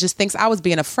person just thinks I was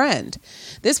being a friend.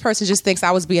 This person just thinks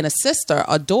I was being a sister,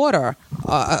 a daughter,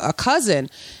 a cousin.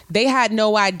 They had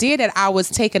no idea that I was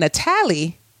taking a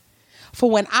tally for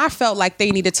when I felt like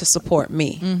they needed to support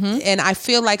me. And I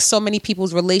feel like so many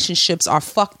people's relationships are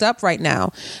fucked up right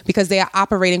now because they are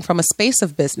operating from a space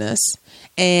of business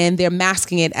and they're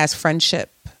masking it as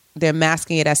friendship. They're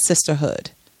masking it as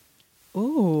sisterhood.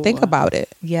 Ooh. Think about it.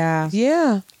 Yeah.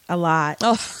 Yeah. A lot.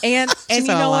 Oh. And She you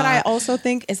said know a what I lot. also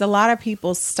think is a lot of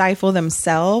people stifle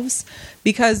themselves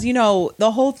because, you know, the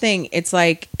whole thing, it's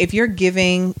like if you're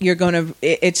giving, you're going to,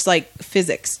 it's like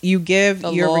physics. You give,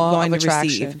 The you're law going of to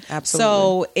attraction. receive. Absolutely.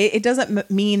 So it doesn't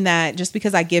mean that just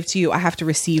because I give to you, I have to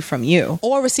receive from you.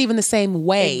 Or receiving the same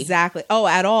way. Exactly. Oh,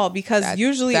 at all. Because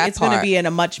usually that it's going to part. be in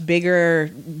a much bigger,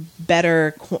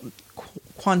 better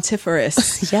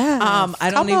quantiferous. Yeah. I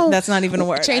don't Come even, on. that's not even a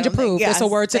word. Change I don't approved. think- It's a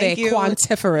yes, word today. thank you.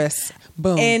 Quantiferous.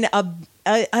 Boom. In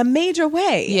a major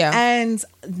way. Yeah. And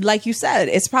like you said,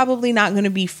 it's probably not going to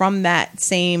be from that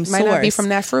same source. Might not be from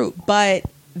that fruit. But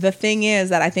the thing is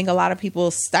that I think a lot of people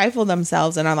stifle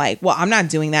themselves and are like, well, I'm not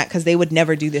doing that because they would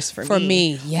never do this for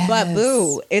me. Yes. But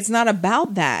boo, it's not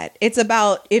about that. It's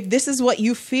about if this is what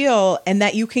you feel and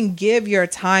that you can give your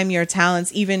time, your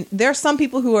talents, even there are some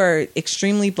people who are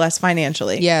extremely blessed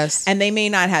financially. Yes. And they may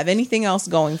not have anything else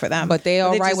going for them. But they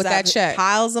all right just with that have check.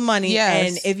 Piles of money. Yes.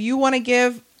 And if you want to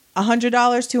give $100,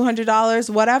 $200,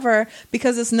 whatever,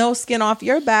 because it's no skin off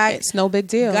your back. It's no big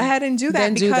deal. Go ahead and do that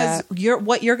Then because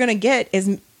what you're going to get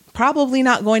is probably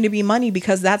not going to be money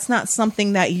because that's not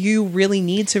something that you really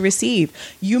need to receive.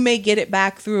 You may get it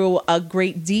back through a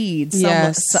great deed,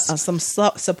 some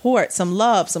support, some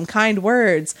love, some kind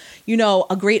words,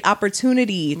 a great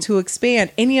opportunity to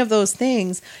expand, any of those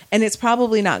things. And it's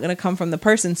probably not going to come from the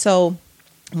person. So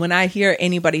when I hear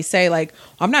anybody say like,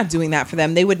 I'm not doing that for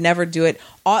them, they would never do it.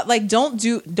 Like,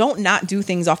 don't not do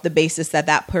things off the basis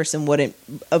that person wouldn't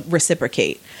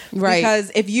reciprocate. Right. Because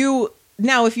if you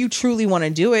truly want to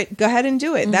do it, go ahead and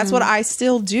do it. That's what I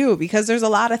still do because there's a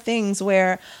lot of things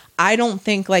where I don't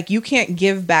think like you can't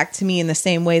give back to me in the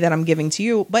same way that I'm giving to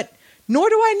you, but nor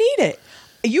do I need it.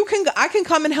 I can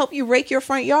come and help you rake your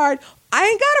front yard. I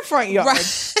ain't got a front yard. Right.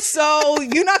 So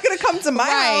you're not going to come to my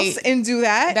house and do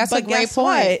that. That's a great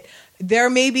point. What?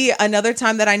 There may be another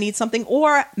time that I need something,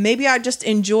 or maybe I just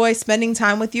enjoy spending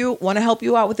time with you, want to help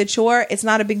you out with a chore. It's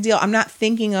not a big deal. I'm not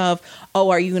thinking of,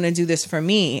 oh, are you going to do this for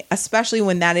me? Especially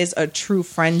when that is a true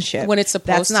friendship. When it's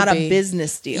supposed to be. That's not a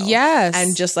business deal. Yes.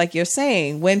 And just like you're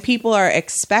saying, when people are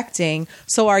expecting,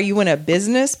 so are you in a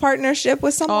business partnership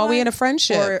with someone? Are we in a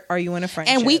friendship? Or are you in a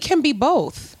friendship? And we can be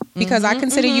both because I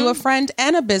consider you a friend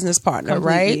and a business partner,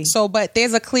 Completely. right? So, but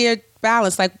there's a clear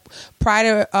balance. Like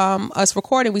prior to us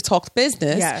recording, we talked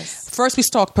business. Yes. First, we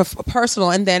talked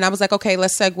personal, and then I was like, okay,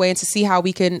 let's segue into see how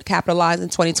we can capitalize in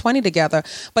 2020 together.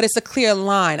 But it's a clear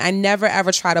line. I never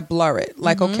ever try to blur it.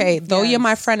 Like, okay, though you're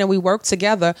my friend and we work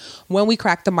together, when we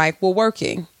crack the mic, we're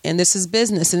working. And this is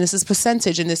business, and this is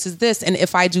percentage, and this is this. And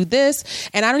if I do this,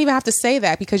 and I don't even have to say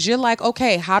that because you're like,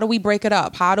 okay, how do we break it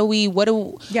up?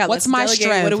 What's my delegate.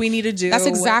 strength? What do we need to do? That's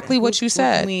exactly what you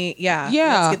said. Yeah.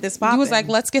 Let's get this popping. He was like,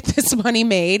 let's get this money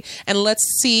made and let's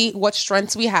see what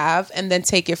strengths we have and then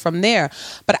take it from there.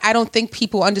 But I don't think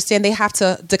people understand they have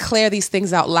to declare these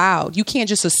things out loud. You can't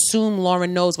just assume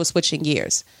Lauren knows we're switching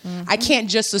gears. I can't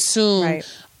just assume... Right.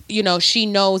 She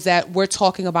knows that we're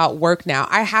talking about work now.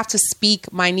 I have to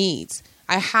speak my needs.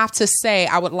 I have to say,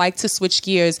 I would like to switch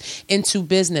gears into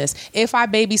business. If I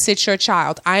babysit your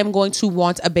child, I am going to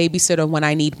want a babysitter when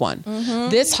I need one.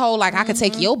 This whole, I could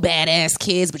take your badass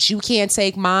kids, but you can't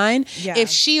take mine. Yeah. If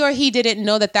she or he didn't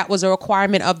know that was a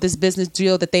requirement of this business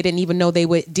deal that they didn't even know they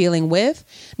were dealing with,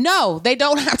 no, they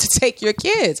don't have to take your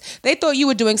kids. They thought you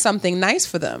were doing something nice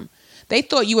for them. They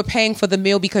thought you were paying for the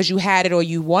meal because you had it or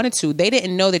you wanted to. They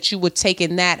didn't know that you were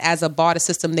taking that as a barter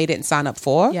system they didn't sign up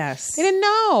for. Yes. They didn't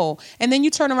know. And then you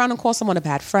turn around and call someone a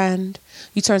bad friend.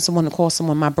 You call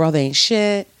someone, my brother ain't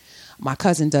shit. My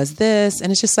cousin does this.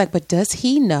 And it's just like, but does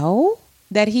he know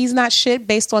that he's not shit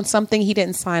based on something he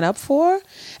didn't sign up for?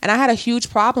 And I had a huge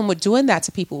problem with doing that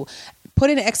to people.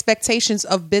 Putting expectations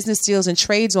of business deals and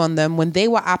trades on them when they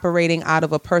were operating out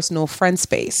of a personal friend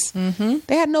space.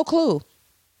 They had no clue.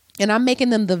 And I'm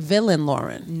making them the villain,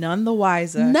 Lauren. None the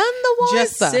wiser.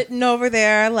 Just sitting over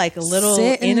there like a little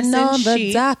innocent on the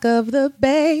sheep. dock of the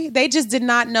bay. They just did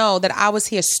not know that I was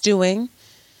here stewing,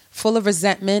 full of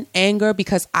resentment, anger,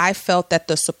 because I felt that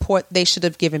the support they should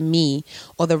have given me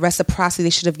or the reciprocity they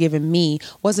should have given me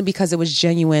wasn't because it was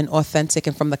genuine, authentic,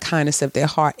 and from the kindness of their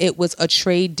heart. It was a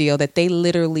trade deal that they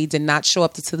literally did not show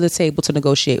up to the table to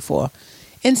negotiate for.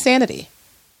 Insanity.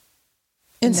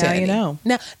 Now you know.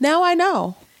 Now I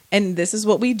know. And this is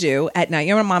what we do at Not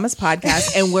Your Mama's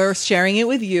podcast. And we're sharing it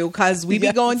with you because we be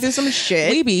going through some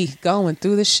shit. We be going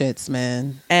through the shits,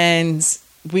 man. And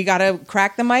we got to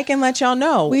crack the mic and let y'all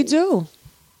know. We do.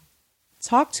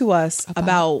 Talk to us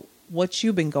about what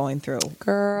you've been going through.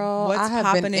 Girl, what's I have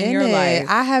popping been in your life?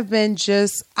 I have been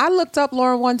I looked up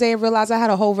Lauren one day and realized I had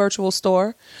a whole virtual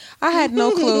store. I had no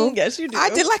clue. Yes, you do.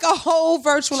 I did like a whole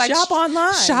virtual shop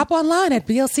online. Shop online at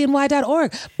blcny.org/shop.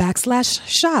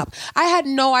 I had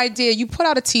no idea. You put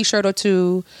out a t-shirt or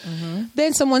two.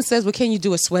 Then someone says, well, can you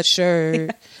do a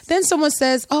sweatshirt? Then someone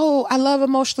says, oh, I love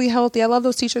Emotionally Healthy. I love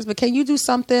those t-shirts, but can you do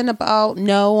something about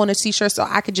no on a t-shirt so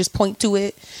I could just point to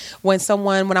it when I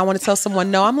want to tell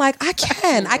someone no? I'm like, I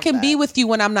can. I can be with you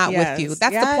when I'm not with you.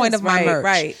 That's the point of my merch.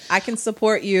 Right. I can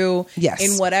support you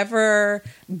in whatever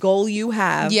goal you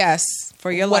have. Yes.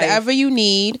 For your life. Whatever you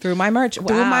need. Through my merch. Wow.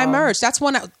 Through my merch.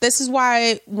 This is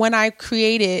why when I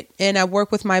create it and I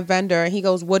work with my vendor and he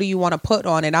goes, what do you want to put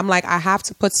on it? I'm like, I have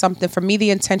to put something. For me, the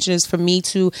intention is for me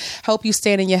to help you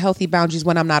stand in your healthy boundaries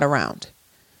when I'm not around.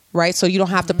 Right? So you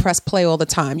don't have to press play all the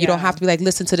time. You don't have to be like,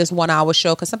 listen to this 1 hour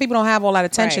show, because some people don't have all that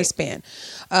attention span.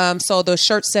 So the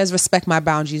shirt says, respect my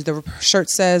boundaries. The shirt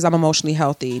says, I'm emotionally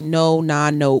healthy. No, nah,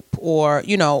 nope. Or,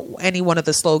 any one of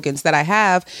the slogans that I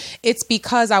have. It's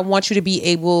because I want you to be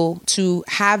able to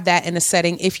have that in a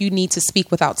setting if you need to speak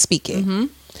without speaking. Mm-hmm.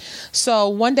 So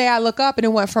one day I look up and it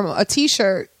went from a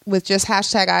t-shirt with just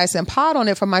hashtag ISM pod on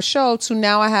it for my show to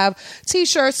now I have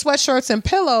t-shirts, sweatshirts, and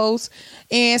pillows.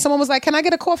 And someone was like, can I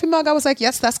get a coffee mug? I was like,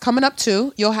 yes, that's coming up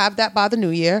too. You'll have that by the new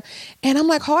year. And I'm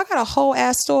like, I got a whole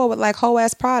ass store with like whole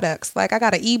ass products. Like I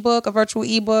got an ebook, a virtual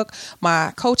ebook.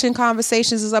 My coaching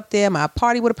conversations is up there. My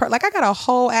party with a like I got a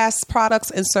whole ass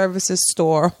products and services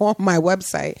store on my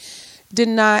website. Did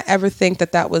not ever think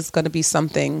that was going to be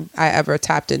something I ever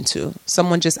tapped into.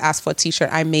 Someone just asked for a t-shirt.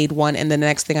 I made one. And then the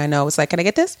next thing I know, it's like, can I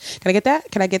get this? Can I get that?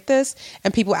 Can I get this?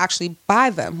 And people actually buy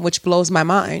them, which blows my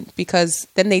mind, because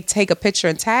then they take a picture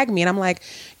and tag me. And I'm like,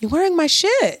 you're wearing my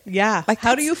shit. Yeah. Like,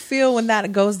 how do you feel when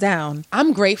that goes down?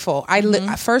 I'm grateful.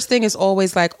 First thing is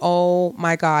always like, oh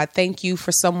my God, thank you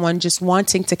for someone just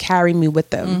wanting to carry me with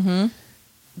them.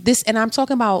 Mm-hmm. And I'm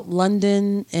talking about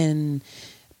London and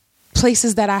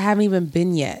places that I haven't even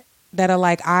been yet, that are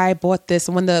like, I bought this.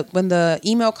 And when the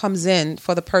email comes in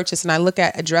for the purchase and I look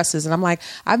at addresses and I'm like,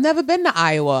 I've never been to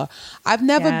Iowa. I've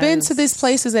never been to these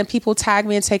places, and people tag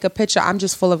me and take a picture. I'm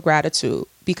just full of gratitude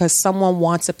because someone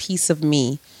wants a piece of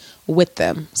me with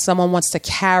them. Someone wants to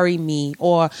carry me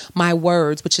or my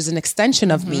words, which is an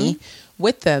extension of me,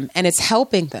 with them. And it's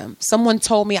helping them. Someone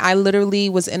told me, I literally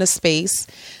was in a space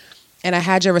and I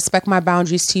had your Respect My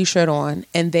Boundaries t-shirt on,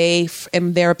 and they,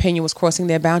 in their opinion, was crossing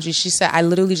their boundaries. She said, I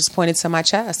literally just pointed to my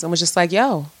chest and was just like,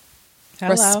 yo,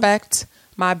 respect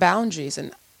my boundaries.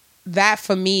 And that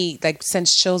for me, like,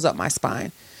 sends chills up my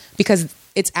spine, because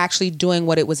it's actually doing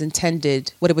what it was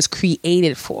intended, what it was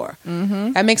created for.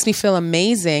 Mm-hmm. That makes me feel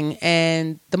amazing.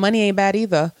 And the money ain't bad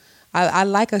either. I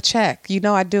like a check.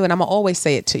 I do. And I'm going to always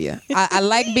say it to you. I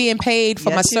like being paid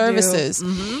for my services.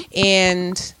 Mm-hmm.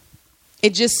 And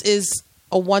it just is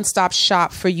a one-stop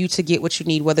shop for you to get what you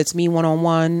need, whether it's me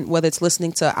one-on-one, whether it's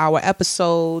listening to our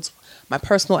episodes, my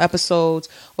personal episodes,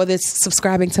 whether it's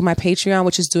subscribing to my Patreon,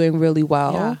 which is doing really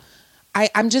well. Yeah.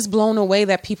 I'm just blown away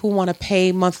that people want to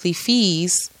pay monthly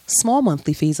fees, small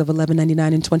monthly fees of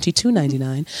 $11.99 and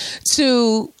 $22.99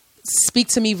 to speak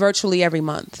to me virtually every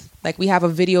month. Like, we have a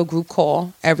video group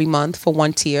call every month for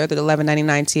one tier, the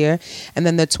 $11.99 tier. And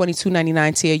then the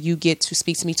 $22.99 tier, you get to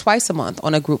speak to me twice a month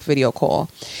on a group video call.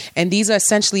 And these are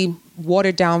essentially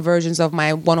watered down versions of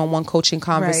my one-on-one coaching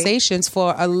conversations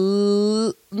for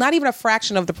not even a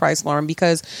fraction of the price, Lauren,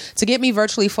 because to get me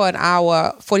virtually for an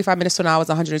hour, 45 minutes to an hour is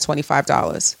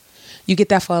 $125. You get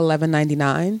that for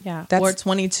 $11.99. Yeah, that's, or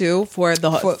 $22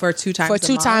 for two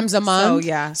times a month. So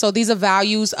yeah. So these are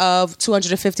values of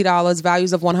 $250,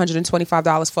 values of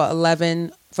 $125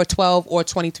 for $12 or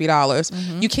 $23.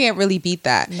 Mm-hmm. You can't really beat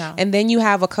that. No. And then you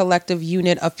have a collective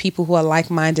unit of people who are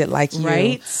like-minded like you.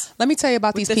 Right. Let me tell you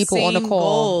about these people on the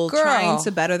call. Girl, trying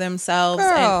to better themselves.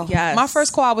 Girl, and yes. My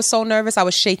first call, I was so nervous. I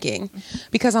was shaking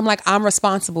because I'm like, I'm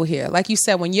responsible here. Like you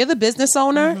said, when you're the business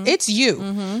owner, it's you.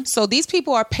 Mm-hmm. So these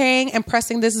people are paying and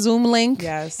pressing this Zoom link.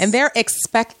 Yes. And they're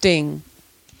expecting...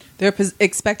 They're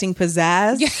expecting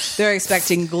pizzazz. Yeah. They're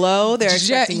expecting glow. They're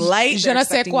expecting light. They're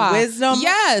expecting wisdom.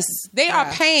 Yes. They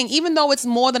are paying, even though it's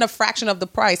more than a fraction of the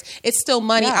price, it's still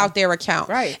money out their account.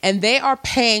 Right. And they are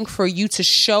paying for you to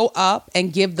show up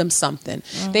and give them something.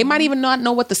 Mm-hmm. They might even not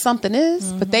know what the something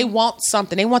is, but they want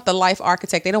something. They want the life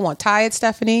architect. They don't want tired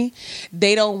Stephanie.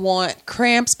 They don't want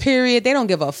cramps, period. They don't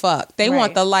give a fuck. They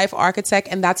want the life architect,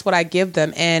 and that's what I give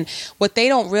them. And what they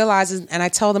don't realize is, and I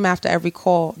tell them after every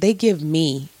call, they give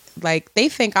me. Like, they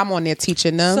think I'm on there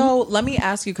teaching them. So let me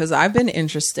ask you, because I've been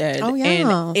interested. Oh, yeah.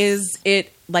 And is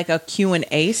it like a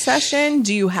Q&A session?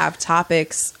 Do you have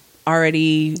topics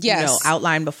already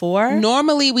outlined before?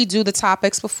 Normally we do the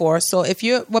topics before. So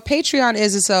what Patreon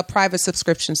is a private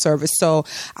subscription service. So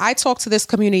I talk to this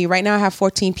community. Right now I have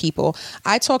 14 people.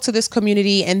 I talk to this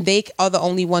community and they are the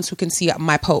only ones who can see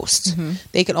my post. Mm-hmm.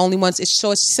 They can only ones. It's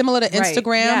similar to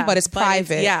Instagram, but it's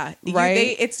private.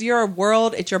 Right. It's your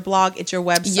world. It's your blog. It's your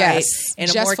website. Yes. In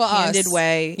a more candid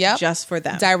way. Yep. Just for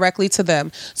them. Directly to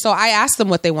them. So I ask them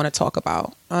what they want to talk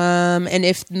about. And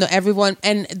if everyone,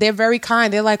 and they're very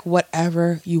kind. They're like,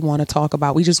 whatever you want to talk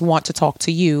about. We just want to talk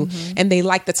to you. And they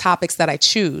like the topics that I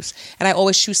choose. And I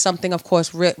always choose something, of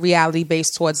course, reality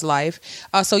based towards life.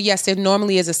 So yes, there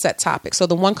normally is a set topic. So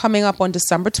the one coming up on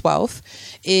December 12th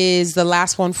is the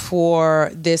last one for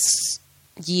this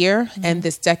year and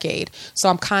this decade. So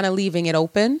I'm kind of leaving it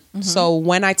open. So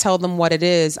when I tell them what it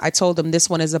is, I told them this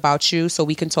one is about you. So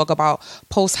we can talk about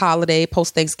post-holiday,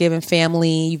 post-Thanksgiving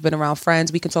family. You've been around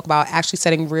friends. We can talk about actually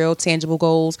setting real tangible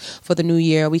goals for the new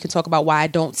year. We can talk about why I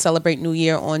don't celebrate New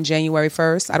Year on January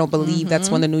 1st. I don't believe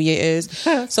that's when the new year is.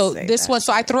 So this one,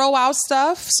 so I throw out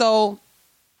stuff. So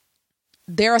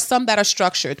there are some that are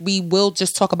structured. We will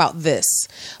just talk about this,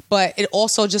 but it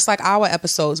also, just like our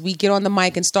episodes, we get on the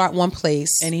mic and start one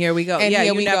place, and here we go. And yeah,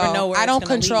 here you we never go. know where I don't it's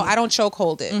gonna control. lead. I don't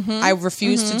chokehold it. I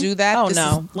refuse to do that. Oh This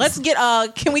no! Let's get.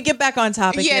 Can we get back on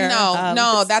topic? Yeah, here?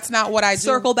 no, that's not what I do.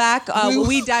 Circle back.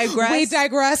 We digress. We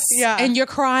digress. Yeah. And you're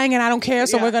crying, and I don't care.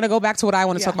 So Yeah. we're gonna go back to what I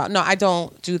want to talk about. No, I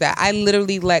don't do that. I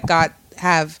literally let God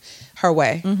have her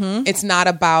way. It's not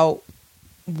about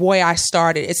where I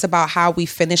started. It's about how we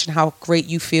finish and how great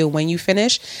you feel when you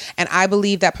finish. And I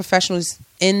believe that professionals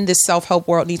in this self-help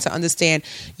world need to understand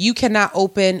you cannot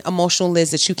open emotional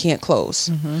lids that you can't close.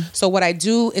 So what I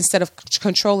do, instead of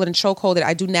control it and chokehold it,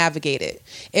 I do navigate it.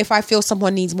 If I feel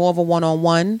someone needs more of a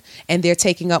one-on-one and they're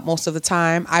taking up most of the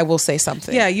time, I will say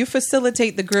something. Yeah, you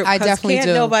facilitate the group. I definitely can't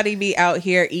do. Nobody be out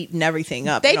here eating everything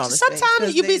up. They in all this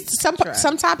sometimes space, 'cause they try.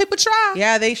 sometimes people try.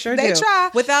 Yeah, they sure They do.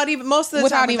 try. Without even most of the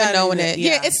without time even knowing it.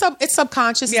 Yeah, it's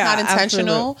subconscious. Yeah, It's not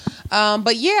intentional.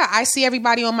 But yeah, I see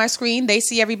everybody on my screen. They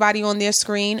see everybody on their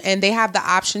screen, and they have the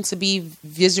option to be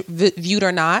viewed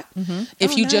or not.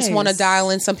 If you just want to nice. dial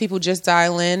in, some people just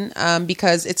dial in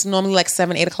because it's normally like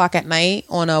 7, 8 o'clock at night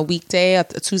on a weekday, a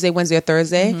Tuesday, Wednesday, or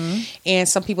Thursday, and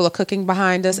some people are cooking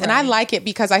behind us, and I like it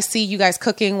because I see you guys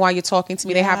cooking while you're talking to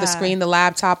me. They have the Yeah. screen, the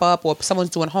laptop up, or someone's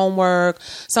doing homework.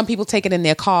 Some people take it in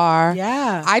their car.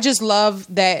 Yeah. I just love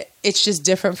that it's just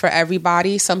different for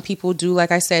everybody. Some people do,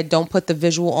 like I said, don't put the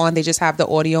visual on. They just have the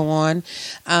audio on.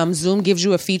 Zoom gives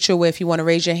you a feature where if you want to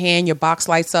raise your hand, your box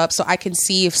lights up. So I can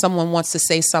see if someone wants to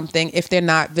say something, if they're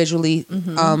not visually,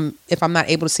 if I'm not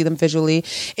able to see them visually.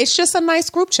 It's just a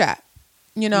nice group chat,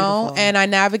 you know, Beautiful. and I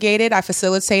navigate it, I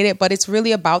facilitate it, but it's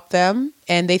really about them.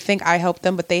 And they think I help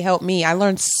them, but they help me. I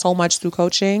learned so much through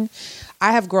coaching.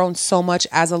 I have grown so much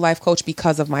as a life coach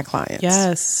because of my clients.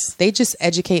 Yes. They just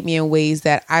educate me in ways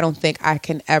that I don't think I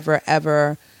can I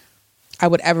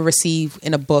would ever receive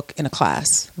in a book, in a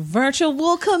class.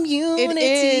 Virtual community. It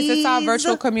is. It's our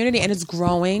virtual community, and it's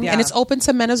growing. Yeah. And it's open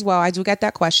to men as well. I do get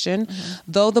that question.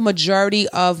 Though the majority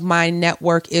of my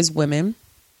network is women,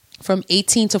 from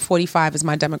 18 to 45 is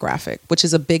my demographic, which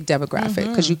is a big demographic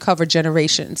because you cover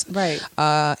generations. Right.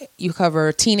 You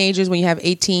cover teenagers when you have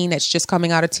 18 that's just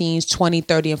coming out of teens, 20,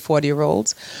 30, and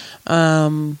 40-year-olds.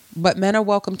 But men are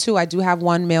welcome too. I do have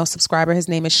one male subscriber. His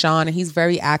name is Sean, and he's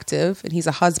very active, and he's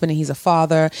a husband, and he's a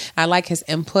father. I like his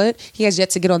input. He has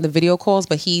yet to get on the video calls,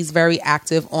 but he's very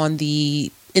active on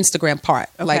the Instagram part,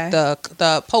 like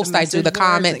the post I do, the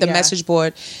comment, the message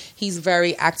board. He's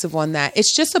very active on that.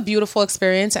 It's just a beautiful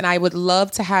experience, and I would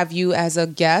love to have you as a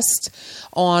guest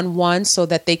on one so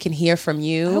that they can hear from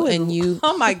you and you.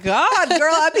 Oh my God,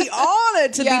 girl, I'd be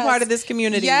honored to be part of this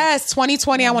community. Yes,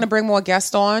 2020, I want to bring more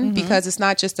guests on because it's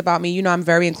not just about me. You know, I'm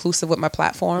very inclusive with my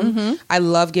platform. I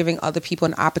love giving other people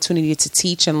an opportunity to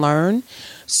teach and learn.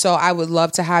 So I would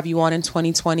love to have you on in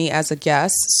 2020 as a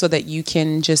guest so that you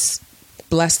can just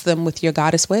bless them with your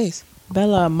goddess ways.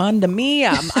 Bella Manda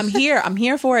Mia. I'm here. I'm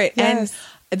here for it. Yes.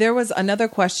 And there was another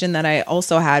question that I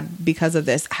also had because of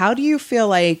this. How do you feel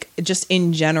like, just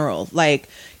in general, like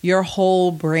your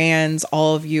whole brands,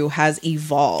 all of you, has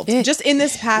evolved just in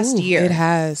this past year? It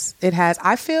has. It has.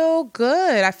 I feel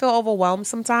good. I feel overwhelmed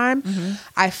sometimes.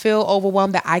 I feel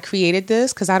overwhelmed that I created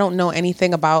this because I don't know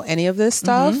anything about any of this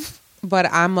stuff. But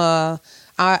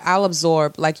I'll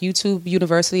absorb. Like YouTube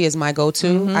University is my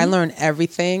go-to. I learn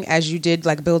everything, as you did,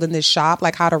 like building this shop,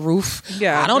 like how to roof.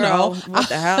 Yeah, I don't know. What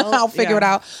the hell? I'll figure it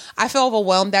out. I feel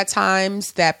overwhelmed at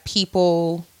times that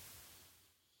people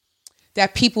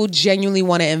genuinely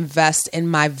want to invest in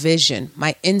my vision,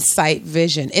 my insight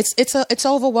vision. It's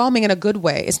overwhelming in a good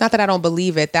way. It's not that I don't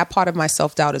believe it. That part of my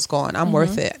self-doubt is gone. I'm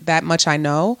worth it. That much I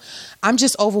know. I'm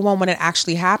just overwhelmed when it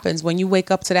actually happens. When you wake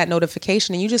up to that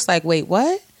notification and you just like, wait,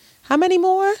 what? How many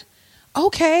more?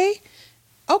 Okay.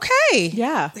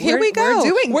 Yeah. Here we go.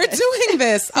 We're doing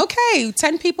this. Okay.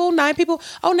 10 people, 9 people.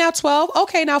 Oh, now 12.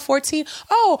 Okay. Now 14.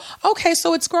 Oh, okay.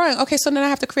 So it's growing. Okay. So then I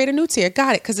have to create a new tier.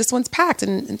 Got it. Because this one's packed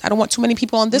and I don't want too many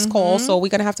people on this call. So we're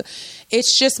going to have to,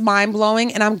 it's just mind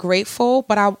blowing and I'm grateful,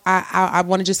 but I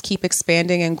want to just keep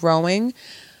expanding and growing.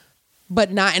 but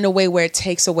not in a way where it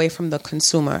takes away from the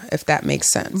consumer, if that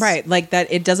makes sense. Right. Like that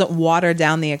it doesn't water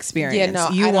down the experience. Yeah, no,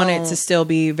 you I want it don't- to still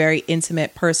be very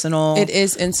intimate, personal. It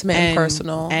is intimate and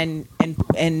personal. And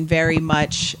very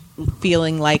much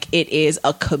feeling like it is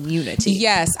a community.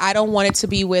 Yes, I don't want it to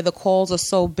be where the calls are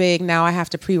so big. Now I have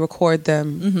to pre-record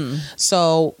them.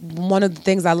 So one of the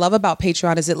things I love about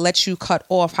Patreon is it lets you cut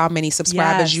off how many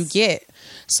subscribers Yes. you get.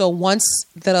 So once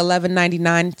the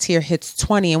 $11.99 tier hits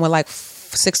 20, and we're like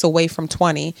 6 away from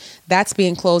 20, that's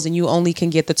being closed, and you only can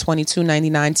get the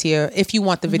 $22.99 tier if you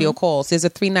want the video calls. There's a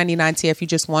 $3.99 tier if you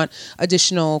just want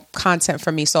additional content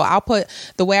from me. So I'll put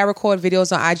the way I record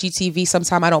videos on IGTV.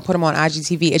 Sometimes I don't put them on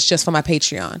IGTV. It's just for my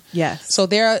Patreon. Yes. So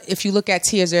if you look at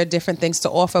tiers, there are different things to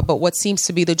offer, but what seems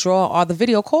to be the draw are the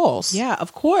video calls. Yeah,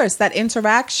 of course. That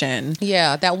interaction.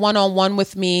 Yeah, that one-on-one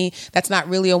with me. That's not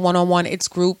really a one-on-one. It's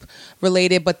group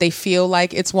related, but they feel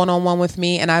like it's one-on-one with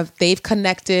me, and they've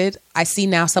connected. I see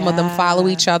now some of them follow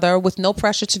each other with no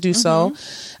pressure to do so.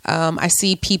 I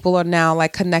see people are now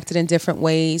like connected in different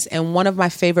ways. And one of my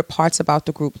favorite parts about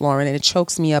the group, Lauren, and it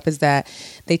chokes me up, is that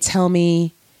they tell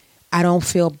me I don't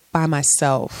feel by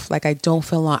myself. Like I don't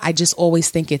feel alone. I just always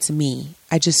think it's me.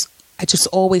 I just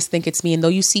always think it's me. And though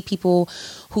you see people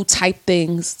who type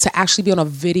things, to actually be on a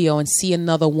video and see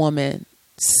another woman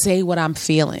say what I'm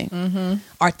feeling,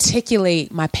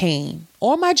 articulate my pain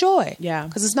or my joy. Yeah.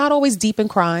 Because it's not always deep and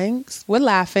crying. We're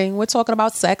laughing. We're talking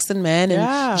about sex and men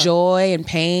and joy and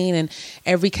pain and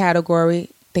every category.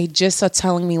 They just are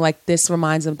telling me like this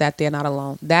reminds them that they're not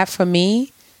alone. That for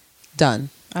me, done.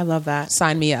 I love that.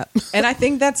 Sign me up. And I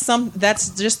think that's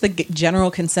just the general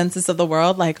consensus of the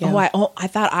world. Like, I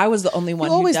thought I was the only one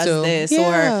who always does do. this,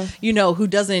 Yeah. or who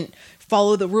doesn't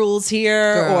follow the rules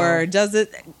here, Girl. or does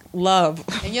it love.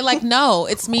 And you're like, no,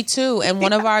 it's me too. And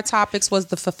one of our topics was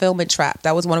the fulfillment trap.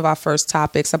 That was one of our first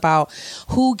topics, about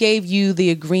who gave you the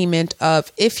agreement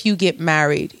of if you get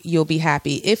married, you'll be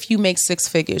happy. If you make 6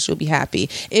 figures, you'll be happy.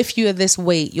 If you're this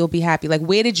weight, you'll be happy. Like,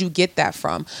 where did you get that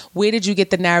from? Where did you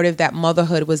get the narrative that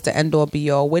motherhood was the end all be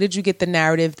all? Where did you get the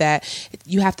narrative that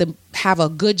you have to have a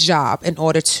good job in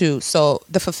order to? So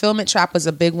the fulfillment trap was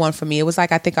a big one for me. It was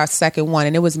like, I think, our second one,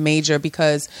 and it was major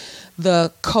because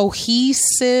the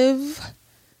cohesive,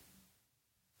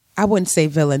 I wouldn't say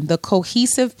villain, the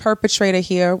cohesive perpetrator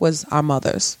here was our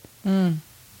mothers.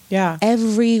 Yeah.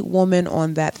 Every woman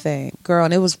on that thing, girl,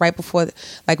 and it was right before,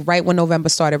 like right when November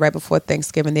started, right before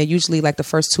Thanksgiving. They're usually like the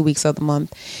first 2 weeks of the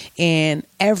month. And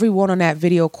everyone on that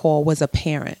video call was a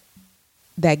parent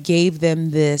that gave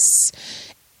them this,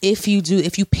 if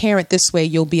you parent this way,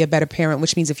 you'll be a better parent,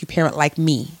 which means if you parent like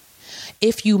me,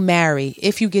 if you marry,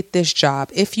 if you get this job,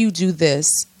 if you do this,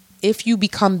 if you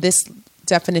become this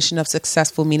definition of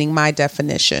successful, meaning my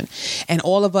definition. And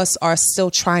all of us are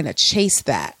still trying to chase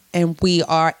that. And we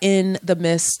are in the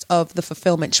midst of the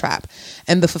fulfillment trap.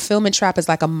 And the fulfillment trap is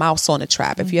like a mouse on a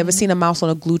trap. If you ever seen a mouse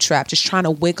on a glue trap, just trying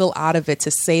to wiggle out of it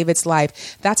to save its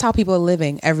life, that's how people are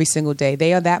living every single day.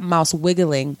 They are that mouse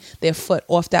wiggling their foot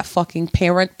off that fucking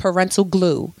parental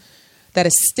glue that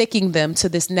is sticking them to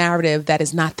this narrative that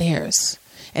is not theirs.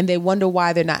 And they wonder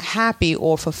why they're not happy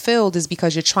or fulfilled, is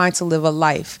because you're trying to live a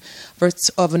life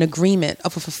of an agreement,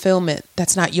 of a fulfillment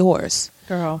that's not yours.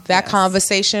 Girl, that yes.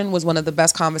 conversation was one of the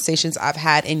best conversations I've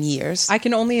had in years. I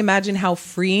can only imagine how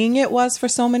freeing it was for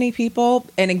so many people.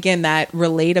 And again, that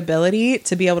relatability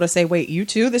to be able to say, wait, you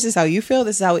too? This is how you feel?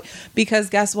 This is how... Because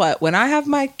guess what? When I have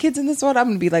my kids in this world, I'm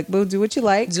going to be like, boo, do what you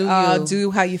like. Do you.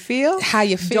 Do how you feel. How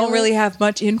you feel. Don't really have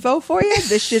much info for you.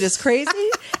 This shit is crazy.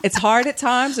 It's hard at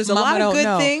times. There's a Mama lot of good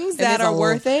don't know. things And that there's are a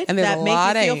worth it. and there's that a make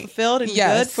lot you feel ain't. fulfilled and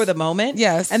Yes. good for the moment.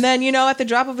 Yes. And then, at the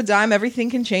drop of a dime, everything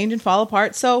can change and fall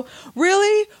apart. So really,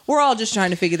 we're all just trying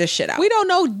to figure this shit out. We don't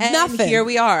know And nothing. here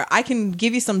we are. I can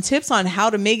give you some tips on how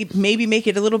to maybe make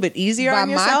it a little bit easier By on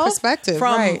my yourself perspective,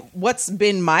 from right. what's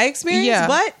been my experience. Yeah.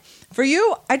 But for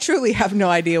you, I truly have no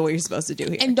idea what you're supposed to do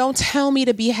here. And don't tell me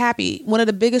to be happy. One of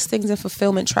the biggest things in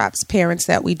fulfillment traps, parents,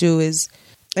 that we do is,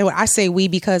 and I say we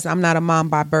because I'm not a mom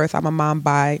by birth, I'm a mom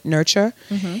by nurture.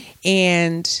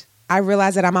 And I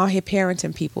realize that I'm out here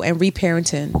parenting people and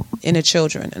reparenting inner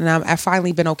children. And I've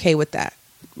finally been okay with that.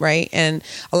 Right. And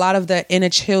a lot of the inner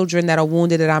children that are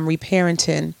wounded that I'm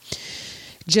reparenting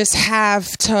just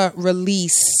have to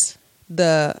release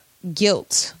the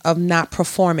guilt of not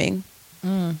performing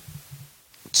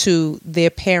to their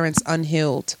parents'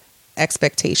 unhealed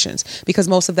expectations, because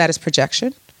most of that is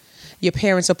projection. Your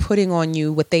parents are putting on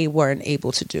you what they weren't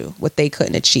able to do, what they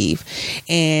couldn't achieve.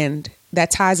 And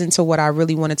that ties into what I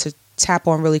really wanted to tap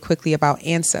on really quickly about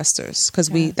ancestors, because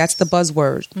that's the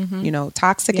buzzword.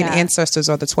 Toxic and ancestors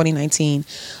are the 2019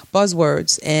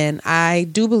 buzzwords. And I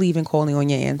do believe in calling on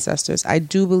your ancestors. I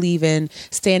do believe in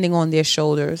standing on their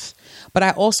shoulders. But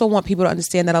I also want people to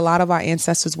understand that a lot of our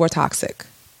ancestors were toxic,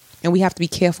 and we have to be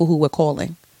careful who we're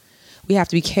calling. We have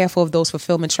to be careful of those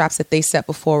fulfillment traps that they set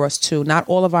before us too. Not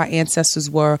all of our ancestors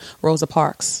were Rosa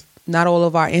Parks. Not all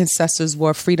of our ancestors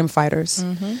were freedom fighters.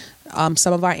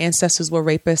 Some of our ancestors were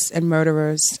rapists and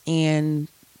murderers and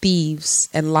thieves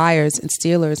and liars and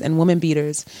stealers and woman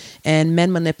beaters and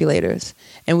men manipulators.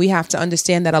 And we have to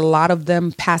understand that a lot of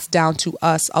them passed down to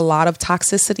us a lot of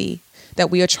toxicity that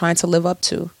we are trying to live up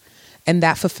to. And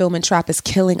that fulfillment trap is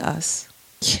killing us,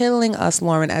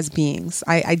 Lauren, as beings.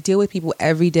 I deal with people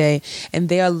every day, and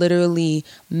they are literally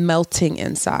melting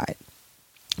inside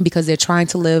because they're trying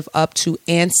to live up to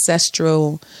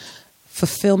ancestral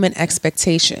fulfillment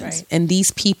expectations. Right. And these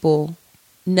people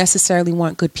necessarily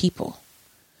weren't good people.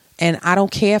 And I don't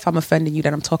care if I'm offending you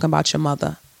that I'm talking about your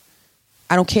mother.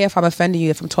 I don't care if I'm offending you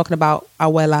if I'm talking about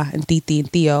Abuela and Titi and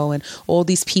Theo and all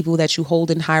these people that you hold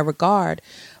in high regard.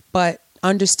 But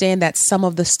understand that some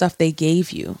of the stuff they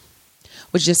gave you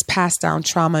was just passed down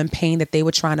trauma and pain that they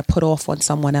were trying to put off on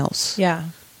someone else. Yeah.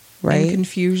 Right. And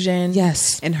confusion.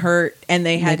 Yes. And hurt. And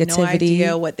they had no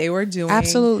idea what they were doing.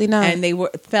 Absolutely not. And they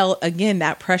felt, again,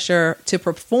 that pressure to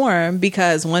perform,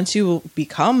 because once you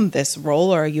become this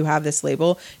role or you have this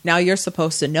label, now you're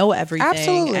supposed to know everything.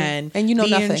 Absolutely. And you know be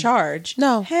nothing. in charge.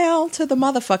 No. Hell to the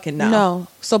motherfucking no. No.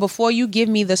 So before you give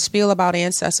me the spiel about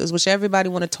ancestors, which everybody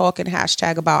want to talk and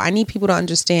hashtag about, I need people to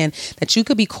understand that you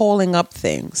could be calling up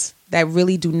things that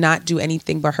really do not do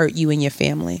anything but hurt you and your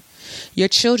family. Your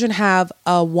children have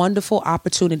a wonderful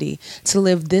opportunity to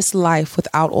live this life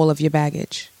without all of your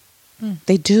baggage.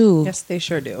 They do. Yes, they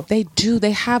sure do. They do.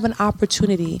 They have an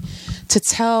opportunity to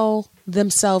tell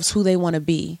themselves who they want to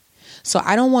be. So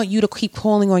I don't want you to keep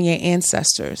calling on your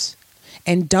ancestors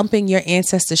and dumping your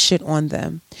ancestors' shit on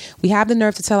them. We have the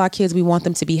nerve to tell our kids we want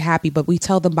them to be happy, but we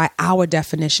tell them by our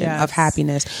definition of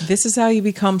happiness. This is how you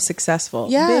become successful.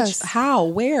 Yes. Bitch, how?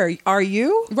 Where? Are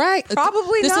you? Right.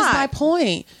 Probably this not. This is my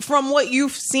point. From what you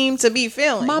seem to be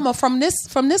feeling. Mama, from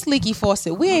this leaky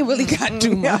faucet, we ain't really got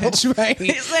too much, right?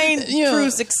 This ain't true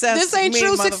success. This ain't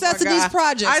true success in these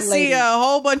projects, I lady. see a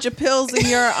whole bunch of pills in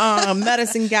your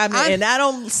medicine cabinet, and that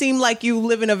don't seem like you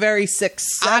live in a very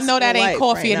successful I know that ain't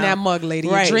coffee right in now. that mug, lady.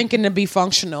 Right. You're drinking to be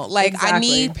functional. Like, Exactly. I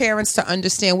need parents to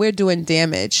understand we're doing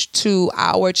damage to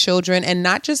our children, and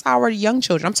not just our young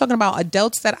children. I'm talking about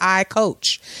adults that I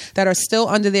coach that are still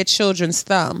under their children's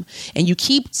thumb. And you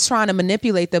keep trying to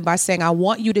manipulate them by saying, I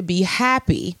want you to be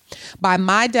happy by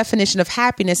my definition of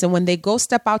happiness. And when they go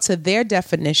step out to their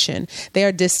definition, they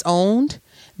are disowned.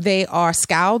 They are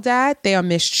scowled at. They are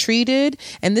mistreated.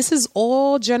 And this is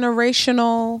all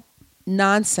generational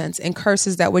nonsense and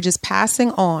curses that we're just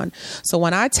passing on. So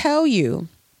when I tell you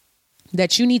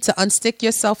that you need to unstick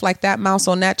yourself like that mouse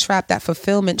on that trap, that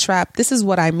fulfillment trap, this is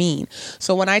what I mean.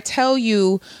 So when I tell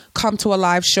you come to a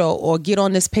live show or get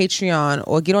on this Patreon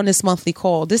or get on this monthly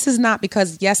call, this is not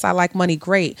because, yes, I like money,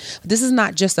 great. But this is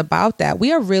not just about that.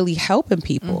 We are really helping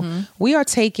people. We are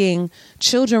taking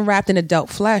children wrapped in adult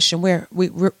flesh, and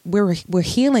we're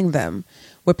healing them.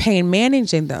 We're pain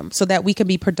managing them so that we can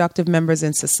be productive members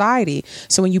in society.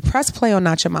 So when you press play on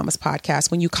Not Your Mama's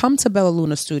podcast, when you come to Bella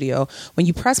Luna Studio, when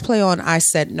you press play on I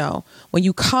Said No, when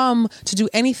you come to do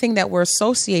anything that we're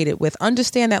associated with,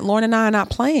 understand that Lauren and I are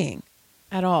not playing.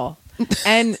 At all.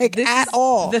 And Like, this at is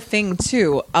all. the thing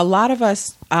too. A lot of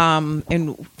us,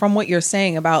 and from what you're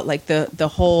saying about like the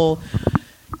whole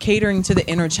catering to the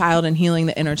inner child and healing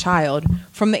the inner child,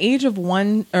 from the age of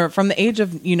 1 or from the age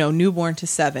of newborn to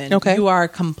 7, Okay. you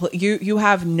are you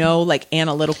have no like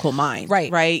analytical mind,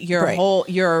 right? Your Right. whole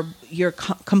you're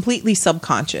completely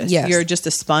subconscious. Yes. You're just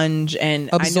a sponge and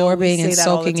Absorbing I know we and say that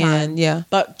all the soaking time, in, yeah.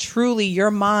 But truly,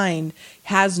 your mind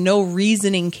has no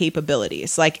reasoning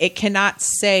capabilities. Like, it cannot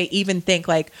even think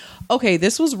like, okay,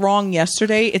 this was wrong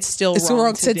yesterday. It's still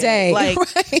wrong today. Like,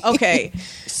 Right. okay,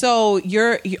 so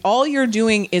all you're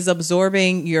doing is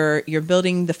absorbing. You're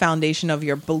building the foundation of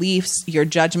your beliefs, your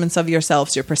judgments of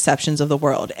yourselves, your perceptions of the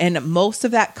world, and most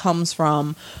of that comes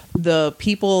from the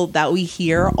people that we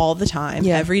hear all the time,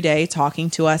 every day, talking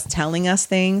to us, telling us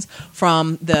things,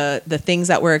 from the things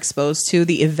that we're exposed to,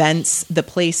 the events, the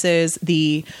places,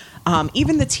 the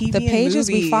even the TV, The pages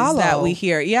and movies we follow. that we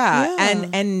hear,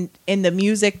 and in the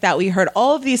music that we heard,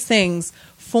 all of these things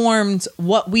formed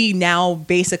what we now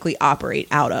basically operate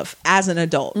out of as an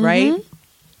adult, right?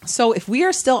 So if we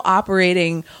are still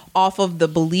operating off of the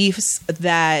beliefs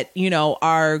that, you know,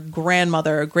 our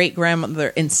grandmother or great grandmother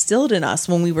instilled in us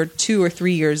when we were 2 or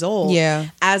 3 years old,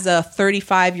 as a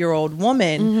 35-year-old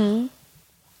woman,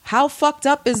 how fucked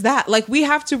up is that? Like, we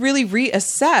have to really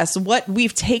reassess what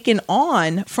we've taken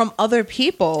on from other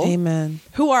people. Amen.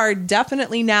 Who are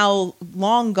definitely now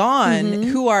long gone,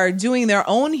 who are doing their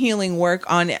own healing work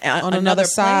on another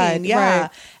side. Yeah. Right.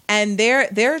 And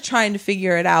they're trying to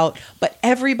figure it out, but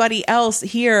everybody else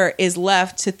here is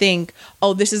left to think,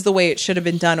 oh, this is the way it should have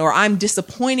been done, or I'm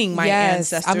disappointing my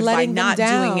ancestors by not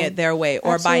doing it their way,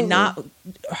 or by not,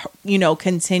 you know,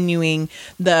 continuing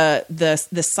the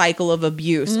cycle of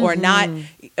abuse,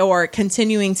 or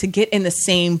continuing to get in the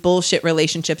same bullshit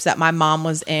relationships that my mom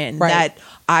was in. That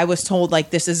I was told, like,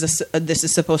 this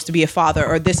is supposed to be a father,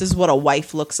 or this is what a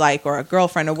wife looks like, or a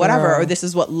girlfriend, or whatever, or this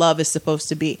is what love is supposed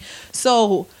to be.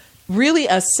 So really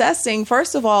assessing,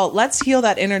 first of all, let's heal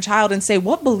that inner child and say,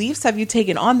 what beliefs have you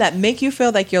taken on that make you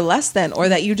feel like you're less than, or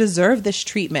that you deserve this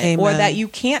treatment, or that you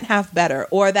can't have better,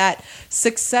 or that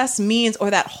success means, or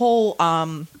that whole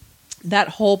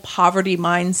poverty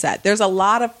mindset. There's a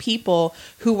lot of people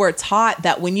who were taught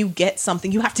that when you get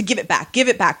something, you have to give it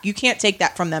back. You can't take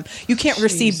that from them. You can't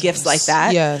receive gifts like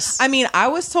that. Yes. I mean, I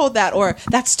was told that, or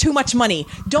that's too much money.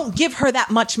 Don't give her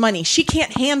that much money. She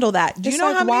can't handle that. Do you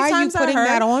know how many times why are you putting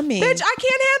that on me? Bitch, I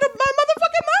can't handle my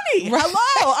motherfucking money.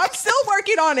 Hello. I'm still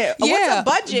working on it. Yeah, what's a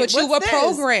budget? but you were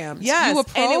programmed. Yes. You were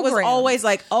programmed. And it was always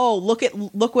like, oh,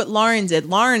 look what Lauren did.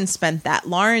 Lauren spent that.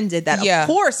 Lauren did that. Yeah. Of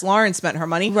course, Lauren spent her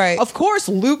money. Right. Of course,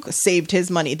 Luke saved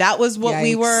his money. That was what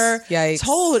we were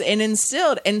told and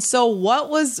instilled. And so what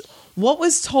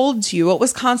was told to you? What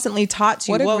was constantly taught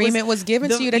to you? What agreement was given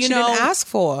to you that you didn't ask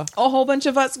for? A whole bunch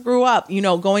of us grew up, you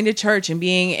know, going to church and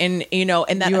being in, you know,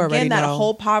 and that again, that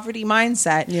whole poverty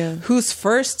mindset. Yeah. Who's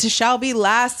first shall be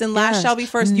last, and last shall be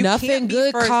first. You Nothing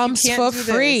good comes for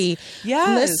free.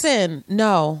 Yes. Listen,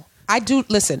 no, I do.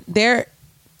 Listen, there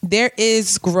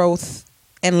is growth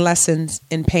and lessons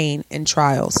in pain and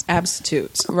trials.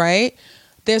 Absolute. Right?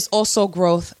 There's also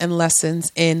growth and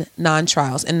lessons in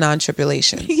non-trials and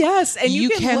non-tribulation. Yes, and you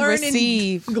can learn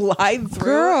receive, and glide through.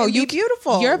 Girl, you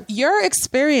beautiful. Your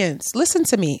experience. Listen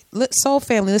to me, soul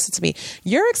family. Listen to me.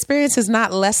 Your experience is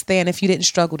not less than if you didn't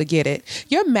struggle to get it.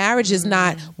 Your marriage is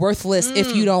not worthless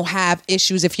if you don't have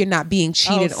issues. If you're not being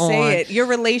cheated on. Say it. Your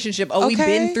relationship. Oh, we've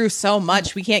been through so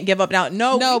much. We can't give up now.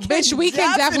 No, bitch. We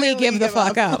can definitely give the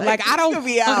fuck up. Like I don't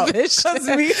be out. Because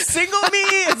single me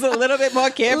is a little bit more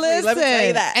carefree. Listen, let me tell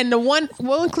you that. And the one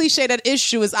cliche that is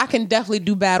true is I can definitely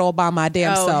do bad all by my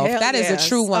damn self. That is a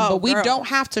true one. But we don't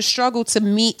have to struggle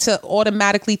to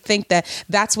automatically think that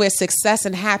that's where success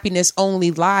and happiness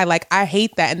only lie. Like, I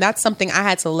hate that. And that's something I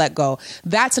had to let go.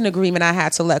 That's an agreement I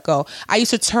had to let go. I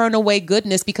used to turn away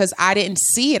goodness because I didn't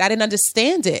see it. I didn't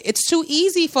understand it. It's too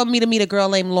easy for me to meet a girl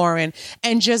named Lauren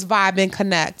and just vibe and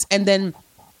connect and then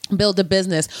build a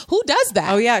business. Who does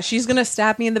that? Oh yeah, she's gonna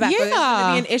stab me in the back. There's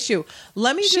gonna be an issue.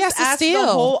 Let me just ask the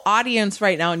whole audience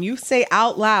right now, and you say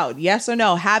out loud, yes or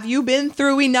no. Have you been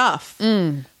through enough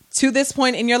to this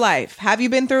point in your life? Have you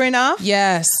been through enough?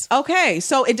 Yes. Okay,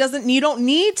 so you don't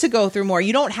need to go through more.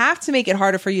 You don't have to make it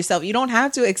harder for yourself. You don't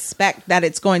have to expect that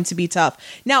it's going to be tough.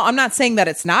 Now, I'm not saying that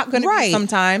it's not going to be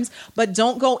sometimes, but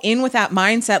don't go in with that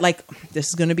mindset like, this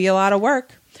is going to be a lot of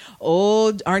work.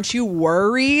 Oh, aren't you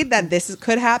worried that this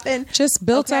could happen? Just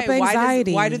built up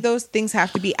anxiety. Why do those things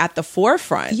have to be at the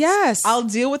forefront? Yes. I'll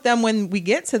deal with them when we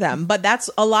get to them. But that's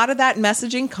a lot of that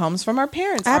messaging comes from our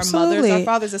parents, Absolutely. our mothers, our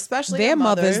fathers, especially their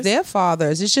mothers, their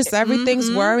fathers. It's just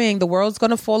everything's worrying. The world's going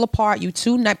to fall apart.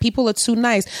 People are too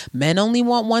nice. Men only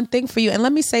want one thing for you. And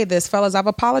let me say this, fellas, I've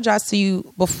apologized to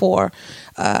you before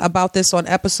about this on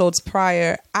episodes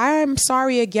prior. I'm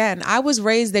sorry again. I was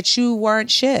raised that you weren't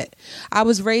shit. I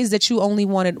was raised that you only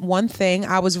wanted one thing.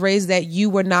 I was raised that you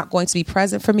were not going to be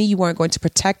present for me. You weren't going to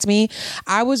protect me.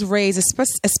 I was raised,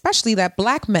 especially that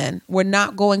black men were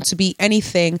not going to be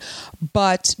anything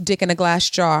but dick in a glass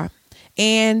jar.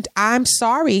 And I'm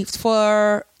sorry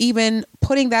for even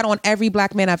putting that on every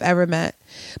black man I've ever met.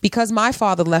 Because my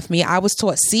father left me, I was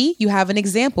taught, see, you have an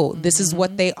example. This is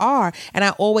what they are. And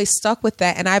I always stuck with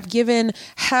that. And I've given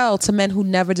hell to men who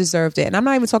never deserved it. And I'm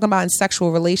not even talking about in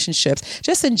sexual relationships,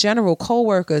 just in general,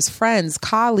 coworkers, friends,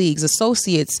 colleagues,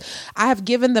 associates. I have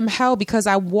given them hell because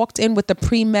I walked in with the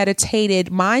premeditated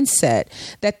mindset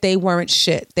that they weren't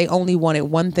shit. They only wanted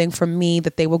one thing from me,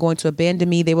 that they were going to abandon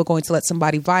me. They were going to let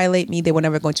somebody violate me. They were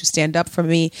never going to stand up for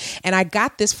me. And I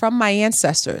got this from my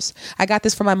ancestors. I got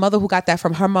this from my mother, who got that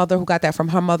from her mother, who got that from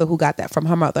her mother, who got that from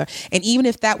her mother. And even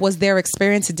if that was their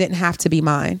experience, it didn't have to be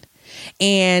mine.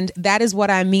 And that is what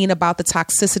I mean about the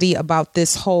toxicity about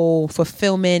this whole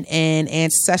fulfillment and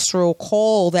ancestral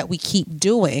call that we keep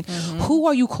doing. Who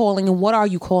are you calling and what are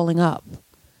you calling up?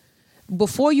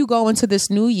 Before you go into this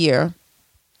new year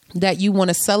that you want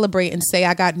to celebrate and say,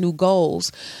 I got new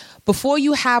goals, before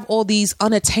you have all these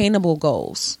unattainable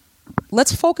goals,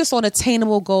 let's focus on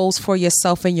attainable goals for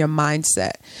yourself and your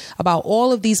mindset, about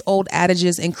all of these old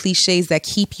adages and cliches that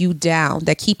keep you down,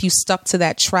 that keep you stuck to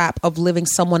that trap of living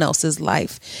someone else's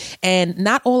life. And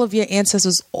not all of your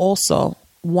ancestors also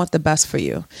want the best for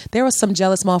you. There are some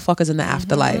jealous motherfuckers in the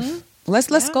afterlife.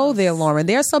 Let's go there, Lauren.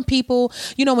 There are some people,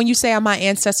 you know, when you say I'm my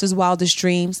ancestors' wildest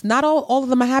dreams, not all of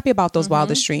them are happy about those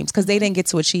wildest dreams because they didn't get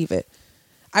to achieve it.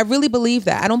 I really believe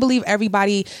that. I don't believe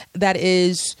everybody that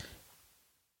is,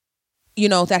 you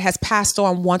know, that has passed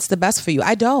on wants the best for you.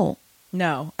 I don't.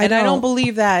 No. I don't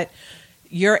believe that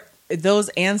those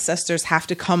ancestors have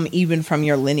to come even from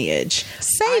your lineage.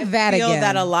 Say that again. I feel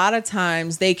that a lot of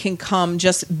times they can come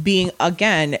just being,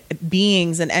 again,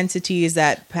 beings and entities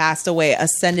that passed away,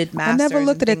 ascended masters. I never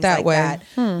looked at it that way.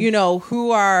 You know,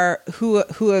 who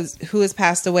has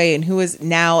passed away and who is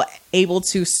now able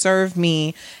to serve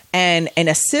me and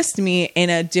assist me in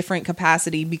a different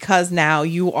capacity because now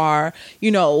you are, you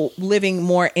know, living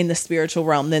more in the spiritual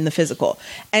realm than the physical.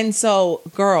 And so,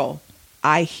 girl,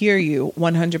 I hear you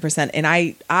 100%. And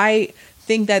I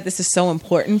think that this is so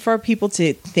important for people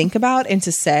to think about and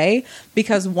to say,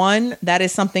 because one, that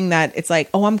is something that it's like,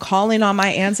 oh, I'm calling on my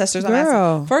ancestors.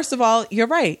 Girl. First of all, you're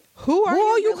right. Who are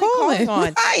you really calling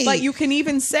on? Right. But you can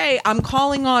even say, I'm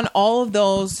calling on all of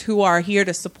those who are here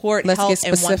to support, help,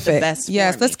 and want the best for me.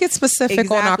 Let's get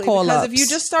specific on our call-ups. Because if you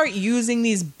just start using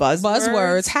these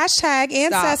buzzwords, hashtag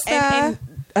ancestor. And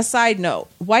a side note,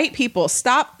 white people,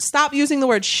 stop using the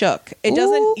word shook. It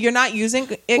doesn't, you're not using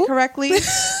it correctly.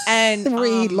 And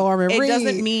read, Lauren, it read.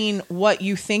 Doesn't mean what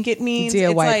you think it means.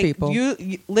 Dear it's white like people.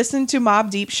 You listen to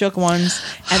Mobb Deep Shook ones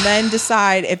and then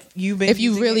decide if you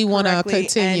really want to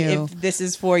continue and if this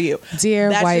is for you. Dear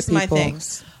That's white just people. my thing.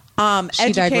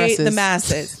 Educate the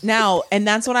masses. Now, and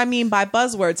that's what I mean by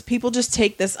buzzwords. People just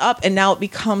take this up and now it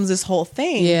becomes this whole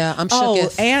thing. Yeah, I'm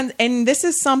shook. And this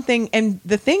is something, and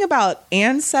the thing about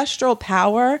ancestral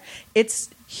power, it's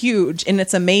huge and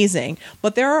it's amazing.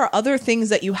 But there are other things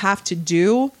that you have to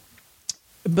do,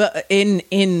 but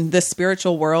in the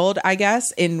spiritual world, I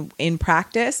guess, in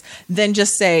practice, than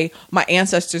just say my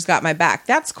ancestors got my back.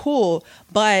 That's cool,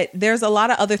 but there's a lot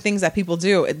of other things that people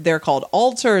do. They're called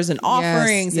altars and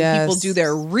offerings, and people do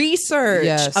their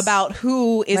research about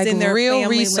who is in their real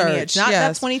family research. lineage. Not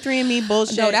that 23andMe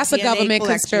bullshit. No, that's DNA a government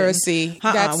collection. conspiracy.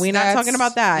 We're not talking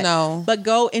about that. No, but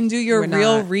go and do your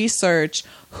real research.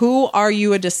 Who are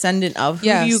you a descendant of? Who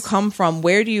do you come from?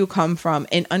 Where do you come from?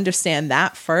 And understand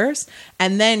that first,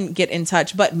 and then get in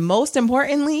touch. But most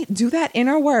importantly, do that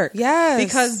inner work. Yes.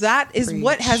 Because that is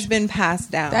what has been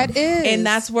passed down. That is. And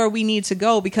that's where we need to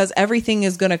go, because everything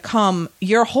is going to come.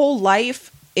 Your whole life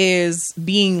is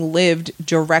being lived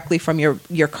directly from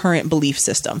your current belief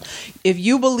system. If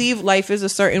you believe life is a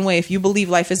certain way, if you believe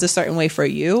life is a certain way for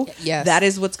you, that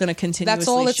is what's going to continuously That's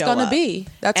all it's show going to up. be.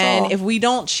 That's and all. if we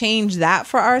don't change that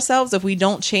for ourselves, if we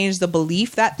don't change the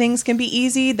belief that things can be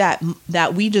easy, that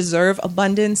we deserve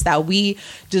abundance, that we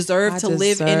deserve to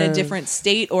live in a different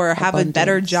state or have a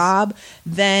better job,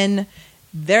 then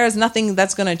there is nothing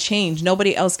that's going to change.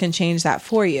 Nobody else can change that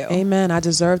for you. Amen. I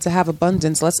deserve to have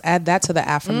abundance. Let's add that to the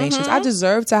affirmations. I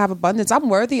deserve to have abundance. I'm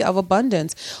worthy of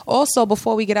abundance. Also,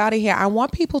 before we get out of here, I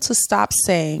want people to stop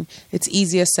saying it's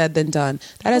easier said than done.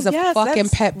 That is a fucking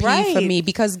pet peeve for me,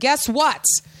 because guess what?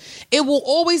 It will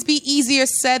always be easier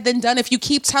said than done. If you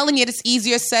keep telling it it's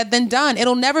easier said than done,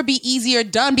 it'll never be easier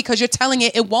done because you're telling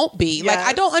it won't be. Like,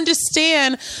 I don't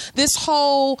understand this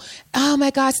whole, oh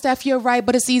my God, Steph, you're right,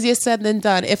 but it's easier said than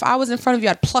done. If I was in front of you,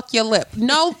 I'd pluck your lip.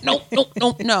 No.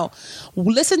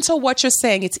 Listen to what you're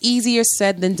saying. It's easier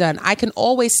said than done. I can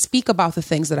always speak about the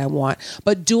things that I want,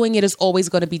 but doing it is always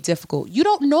going to be difficult. You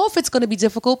don't know if it's going to be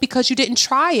difficult because you didn't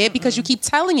try it, because you keep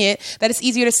telling it that it's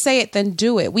easier to say it than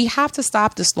do it. We have to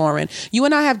stop this, Lauren. You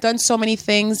and I have done so many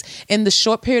things in the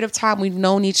short period of time we've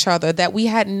known each other that we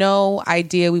had no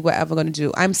idea we were ever going to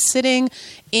do. I'm sitting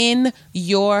in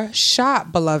your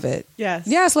shop, beloved.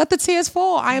 Yes, let the tears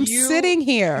fall. I am sitting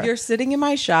here. You're sitting in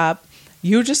my shop.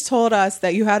 You just told us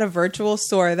that you had a virtual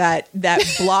store that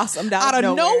blossomed out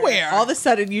of nowhere. All of a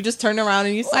sudden, you just turned around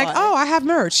and you saw like, oh, I have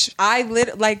merch.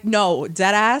 No,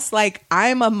 dead ass. Like,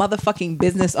 I'm a motherfucking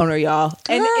business owner, y'all.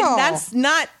 And that's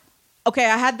not... Okay,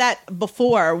 I had that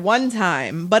before one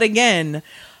time. But again,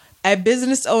 a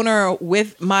business owner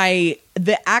with my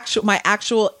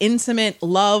actual intimate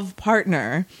love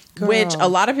partner, which a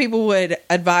lot of people would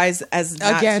advise as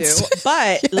not Against. to.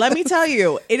 But let me tell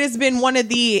you, it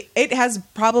has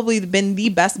probably been the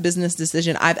best business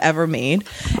decision I've ever made.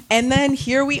 And then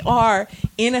here we are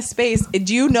in a space.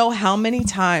 Do you know how many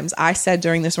times I said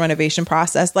during this renovation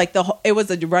process, like it was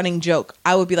a running joke.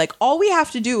 I would be like, all we have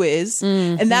to do is,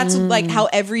 and that's like how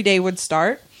every day would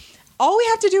start. All we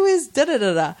have to do is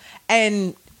da-da-da-da.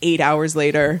 And 8 hours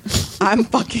later, I'm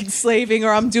fucking slaving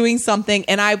or I'm doing something.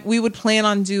 And we would plan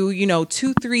on do,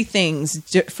 2-3 things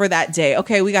for that day.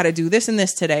 Okay, we got to do this and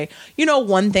this today.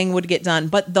 One thing would get done.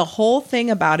 But the whole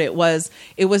thing about it was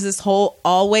this whole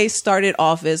always started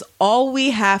off as all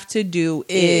we have to do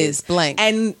is blank.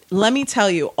 And let me tell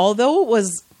you, although it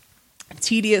was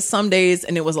tedious some days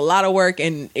and it was a lot of work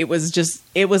and it was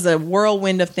a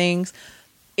whirlwind of things,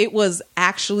 it was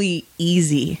actually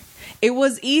easy. It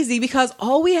was easy because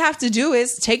all we have to do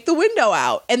is take the window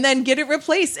out and then get it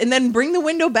replaced and then bring the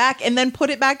window back and then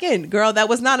put it back in. Girl, that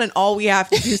was not an all we have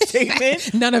to do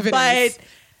statement. None of it is.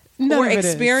 None of it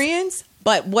experience.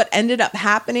 But what ended up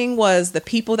happening was the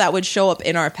people that would show up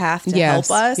in our path to help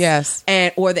us,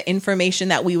 or the information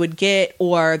that we would get,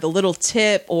 or the little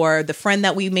tip, or the friend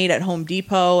that we made at Home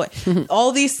Depot.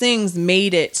 All these things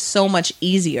made it so much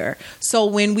easier. So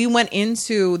when we went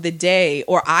into the day,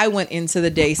 or I went into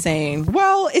the day saying,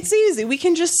 "Well, it's easy. We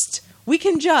can just."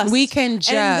 lightly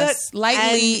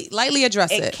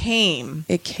address it.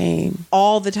 It came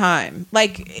all the time.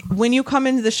 Like when you come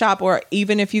into the shop, or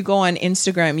even if you go on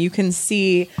Instagram, you can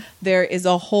see there is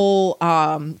a whole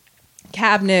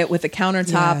cabinet with a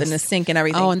countertop and a sink and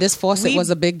everything. Oh, and this faucet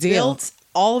was a big deal. Built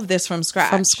all of this from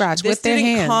scratch. With their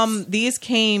hands. These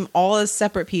came all as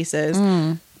separate pieces.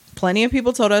 Plenty of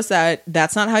people told us that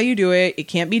that's not how you do it. It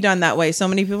can't be done that way. So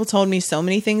many people told me so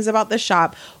many things about the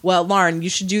shop. Well, Lauren, you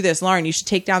should do this. Lauren, you should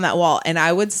take down that wall. And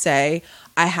I would say,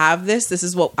 I have this. This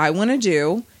is what I want to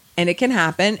do. And it can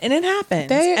happen. And it happens.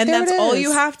 That's all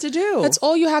you have to do. That's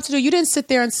all you have to do. You didn't sit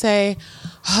there and say,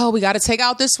 oh, we got to take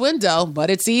out this window,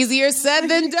 but it's easier said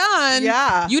than done.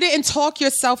 Yeah. You didn't talk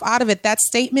yourself out of it. That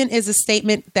statement is a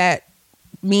statement that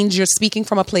means you're speaking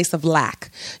from a place of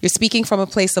lack. You're speaking from a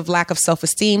place of lack of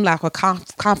self-esteem, lack of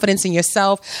confidence in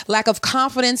yourself, lack of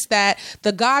confidence that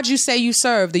the God you say you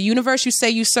serve, the universe you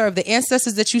say you serve, the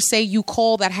ancestors that you say you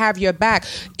call that have your back.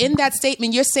 In that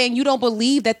statement, you're saying you don't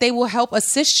believe that they will help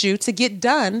assist you to get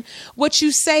done what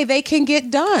you say they can get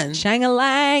done.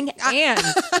 Shang-a-lang. And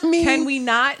can we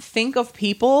not think of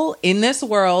people in this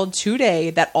world today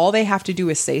that all they have to do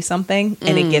is say something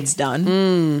and it gets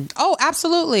done? Oh,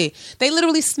 absolutely. They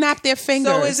literally snap their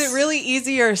fingers. So is it really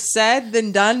easier said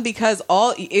than done? Because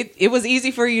it was easy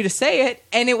for you to say it,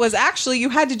 and it was actually you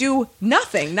had to do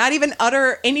nothing, not even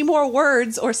utter any more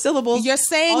words or syllables. You're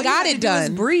saying all got you had it to do done. was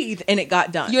breathe, and it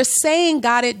got done. You're saying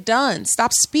got it done.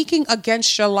 Stop speaking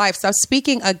against your life. Stop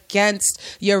speaking against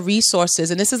your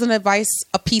resources. And this is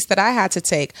a piece that I had to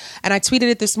take. And I tweeted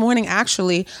it this morning,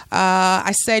 actually.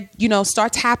 I said,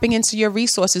 start tapping into your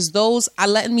resources. Those are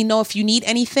letting me know if you need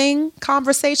anything,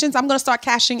 conversations, I'm going to start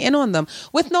cashing in on them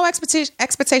with no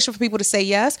expectation for people to say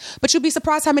yes. But you'll be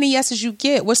surprised how many yeses you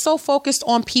get. We're so focused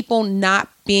on people not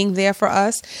being there for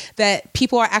us that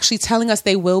people are actually telling us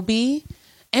they will be.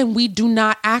 And we do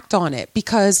not act on it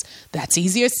because that's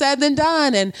easier said than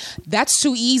done. And that's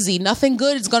too easy. Nothing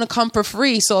good is going to come for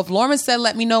free. So if Lauren said,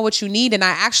 let me know what you need, and I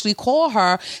actually call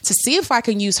her to see if I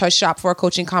can use her shop for a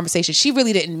coaching conversation, she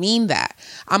really didn't mean that.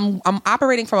 I'm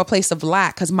operating from a place of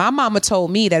lack because my mama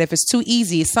told me that if it's too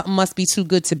easy, something must be too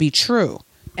good to be true.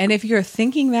 And if you're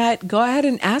thinking that, go ahead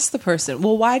and ask the person,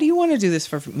 well, why do you want to do this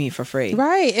for me for free?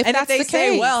 Right. If they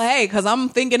say, well, hey, because I'm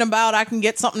thinking about I can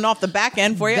get something off the back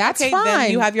end for you. That's okay, fine.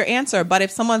 Then you have your answer. But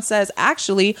if someone says,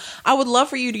 actually, I would love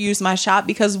for you to use my shop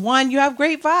because 1, you have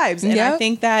great vibes. And I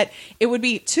think that it would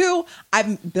be 2,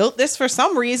 I've built this for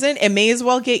some reason. It may as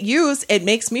well get used. It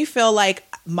makes me feel like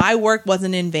my work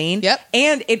wasn't in vain. Yep.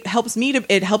 And it helps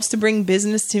to bring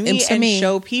business to me and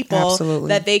show people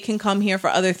that they can come here for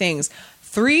other things.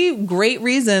 3 great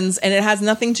reasons, and it has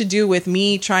nothing to do with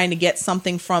me trying to get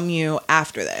something from you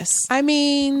after this. I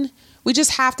mean, we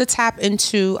just have to tap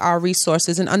into our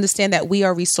resources and understand that we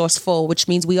are resourceful, which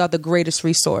means we are the greatest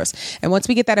resource. And once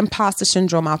we get that imposter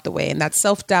syndrome out the way and that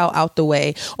self-doubt out the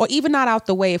way, or even not out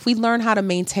the way, if we learn how to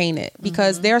maintain it,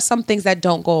 because there are some things that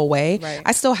don't go away. Right.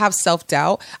 I still have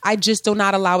self-doubt. I just do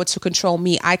not allow it to control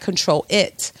me. I control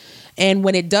it. And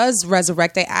when it does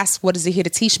resurrect, I ask, what is it here to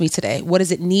teach me today? What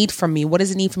does it need from me? What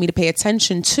does it need for me to pay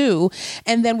attention to?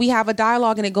 And then we have a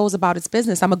dialogue and it goes about its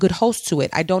business. I'm a good host to it.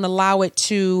 I don't allow it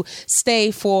to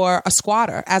stay for a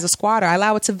squatter. As a squatter, I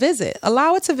allow it to visit.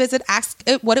 Allow it to visit, ask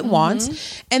it what it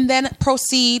wants, and then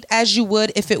proceed as you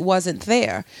would if it wasn't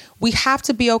there. We have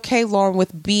to be okay, Lauren,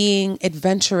 with being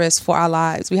adventurous for our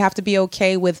lives. We have to be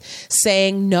okay with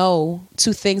saying no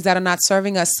to things that are not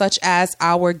serving us, such as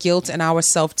our guilt and our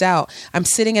self-doubt. I'm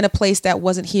sitting in a place that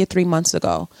wasn't here 3 months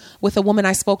ago with a woman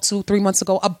I spoke to 3 months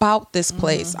ago about this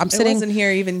place. I'm sitting. It wasn't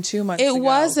here even 2 months ago. It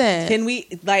wasn't. Can we,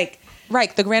 like...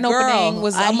 Right. The grand opening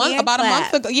was about a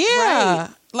month ago. Yeah. Right.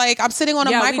 Like, I'm sitting on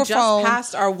a microphone. We just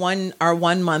passed our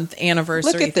 1 month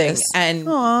anniversary. Look at thing. this. And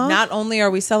not only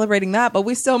are we celebrating that, but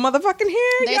we still motherfucking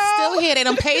here. They're still here. They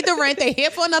done paid the rent. They're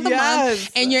here for another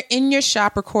month. And you're in your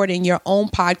shop recording your own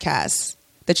podcast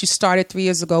that you started 3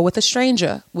 years ago with a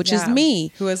stranger, which is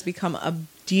me. Who has become a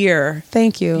dear,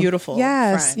 thank you, beautiful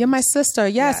friend. You're my sister.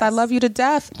 Yes, I love you to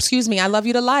death. Excuse me, I love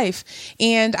you to life,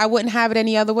 and I wouldn't have it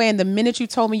any other way. And the minute you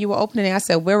told me you were opening it, I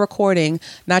said, we're recording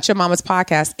Not Your Mama's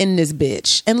podcast in this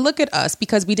bitch. And look at us,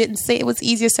 because we didn't say it was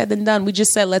easier said than done. We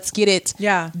just said, let's get it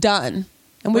done.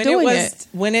 And we're doing it.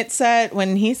 When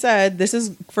he said, this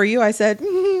is for you, I said,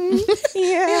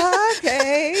 yeah,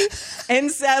 okay.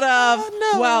 Instead of,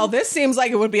 well, this seems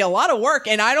like it would be a lot of work.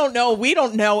 And we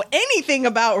don't know anything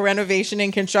about renovation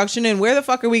and construction. And where the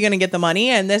fuck are we going to get the money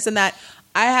and this and that?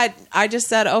 I just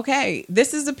said, okay,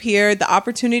 this is a pier. The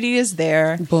opportunity is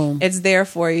there. Boom. It's there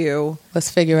for you.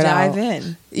 Let's figure it out. Dive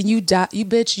in. You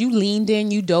bitch, you leaned in,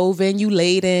 you dove in, you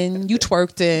laid in, you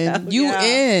twerked in,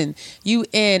 you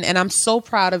in. And I'm so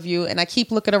proud of you. And I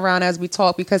keep looking around as we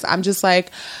talk, because I'm just like,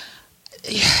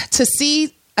 to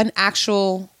see an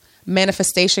actual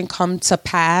manifestation come to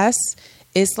pass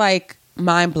is like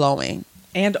mind blowing.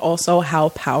 And also how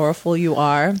powerful you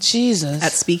are. Jesus.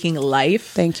 At speaking life.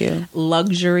 Thank you.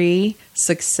 Luxury,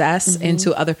 success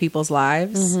into other people's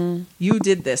lives. You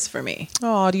did this for me.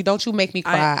 Oh, don't you make me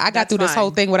cry. I got through this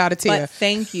whole thing without a tear. But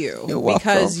thank you. You're welcome.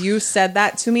 Because you said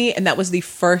that to me, and that was the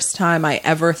first time I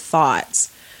ever thought,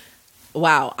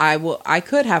 wow, I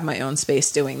could have my own space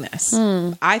doing this.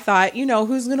 I thought,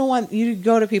 who's going to want you to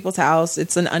go to people's house?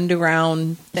 It's an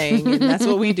underground thing, and that's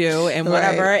what we do, and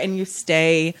whatever. Right. And you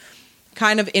stay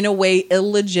kind of in a way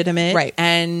illegitimate, right?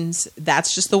 And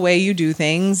that's just the way you do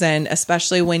things. And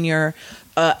especially when you're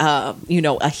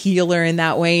a healer in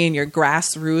that way, and you're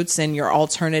grassroots and you're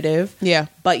alternative. Yeah.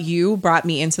 But you brought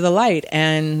me into the light,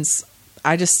 and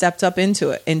I just stepped up into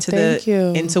it,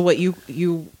 into what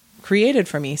you created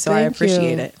for me. So I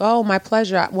appreciate it. Oh, my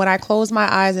pleasure. When I closed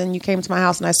my eyes and you came to my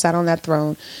house and I sat on that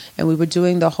throne and we were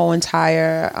doing the whole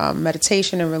entire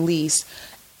meditation and release,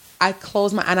 I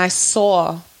closed my, and I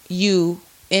saw you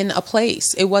in a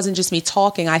place. It wasn't just me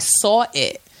talking. I saw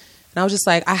it. And I was just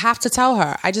like, I have to tell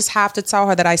her. I just have to tell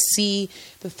her that I see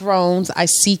the thrones. I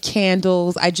see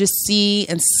candles. I just see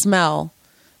and smell.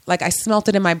 Like, I smelt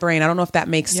it in my brain. I don't know if that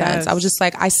makes sense. I was just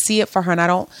like, I see it for her, and I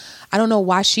don't know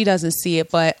why she doesn't see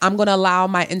it, but I'm going to allow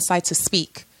my insight to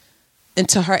speak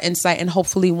into her insight, and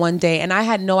hopefully one day. And I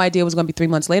had no idea it was going to be 3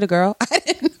 months later, girl. I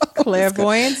didn't know.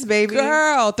 Clairvoyance, baby.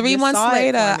 Girl, 3 months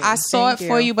later, I saw it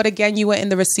for you. But again, you were in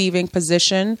the receiving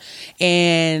position.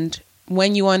 And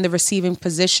when you are in the receiving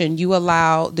position, you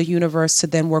allow the universe to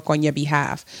then work on your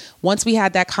behalf. Once we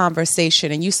had that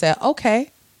conversation and you said, okay,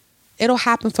 it'll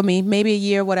happen for me, maybe a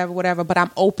year, whatever, but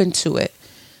I'm open to it.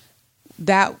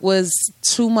 That was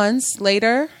 2 months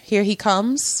later. Here he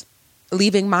comes,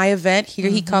 leaving my event. Here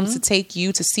he comes to take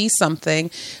you to see something,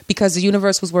 because the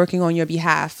universe was working on your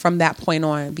behalf from that point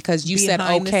on, because you said,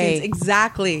 okay.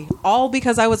 Exactly. All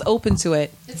because I was open to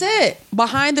it. That's it.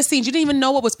 Behind the scenes, you didn't even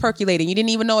know what was percolating. You didn't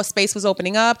even know a space was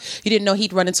opening up. You didn't know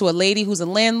he'd run into a lady who's a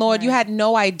landlord. Right. You had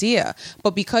no idea.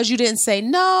 But because you didn't say,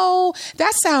 no,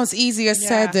 that sounds easier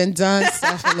said than done,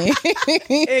 Stephanie.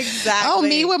 Exactly. Oh,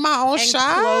 me with my own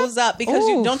shop? Close up, because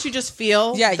don't you just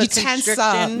feel you tense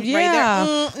up. Yeah.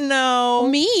 Right there? No.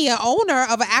 Me, an owner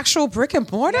of an actual brick and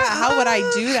mortar? Yeah, how would I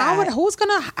do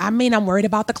that? I'm worried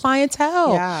about the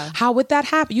clientele. Yeah. How would that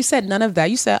happen? You said none of that.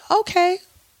 You said, okay.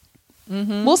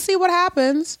 We'll see what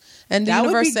happens. And the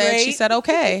universe said, she said,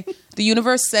 okay. The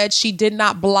universe said she did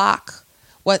not block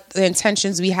what the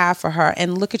intentions we have for her.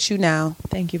 And look at you now.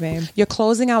 Thank you, babe. You're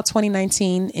closing out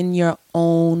 2019 in your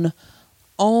own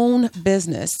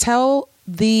business. Tell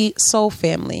the Soul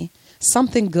family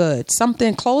something good,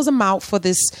 close them out for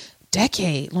this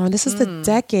decade. Lauren, this is the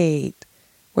decade.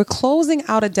 We're closing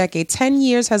out a decade. 10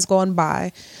 years has gone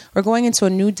by. We're going into a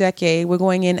new decade. We're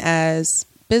going in as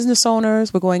business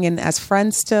owners. We're going in as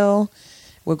friends still.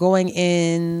 We're going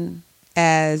in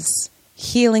as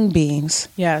healing beings.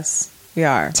 Yes, we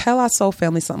are. Tell our soul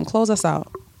family something. Close us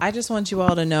out. I just want you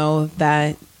all to know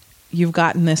that you've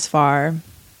gotten this far.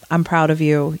 I'm proud of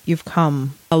you. You've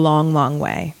come a long, long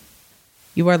way.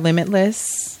 You are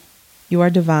limitless. You are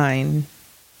divine.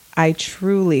 I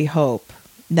truly hope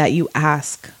that you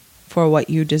ask for what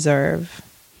you deserve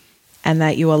and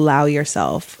that you allow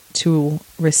yourself to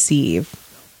receive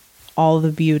all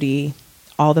the beauty,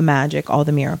 all the magic, all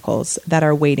the miracles that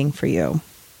are waiting for you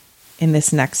in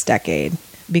this next decade.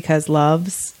 Because,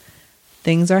 loves,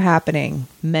 things are happening.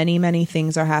 Many, many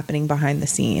things are happening behind the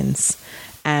scenes.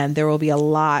 And there will be a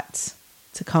lot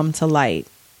to come to light.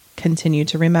 Continue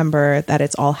to remember that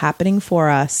it's all happening for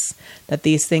us, that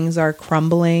these things are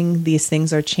crumbling, these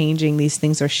things are changing, these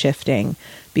things are shifting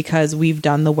because we've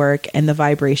done the work and the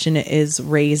vibration is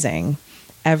raising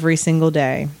every single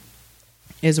day,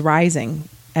 is rising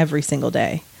every single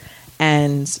day.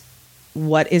 And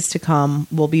what is to come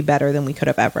will be better than we could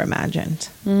have ever imagined.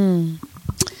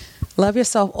 Love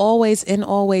yourself always and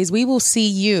always. We will see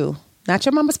you, Not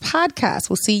Your Mama's podcast.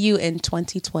 We'll see you in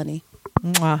 2020.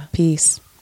 Mwah. Peace.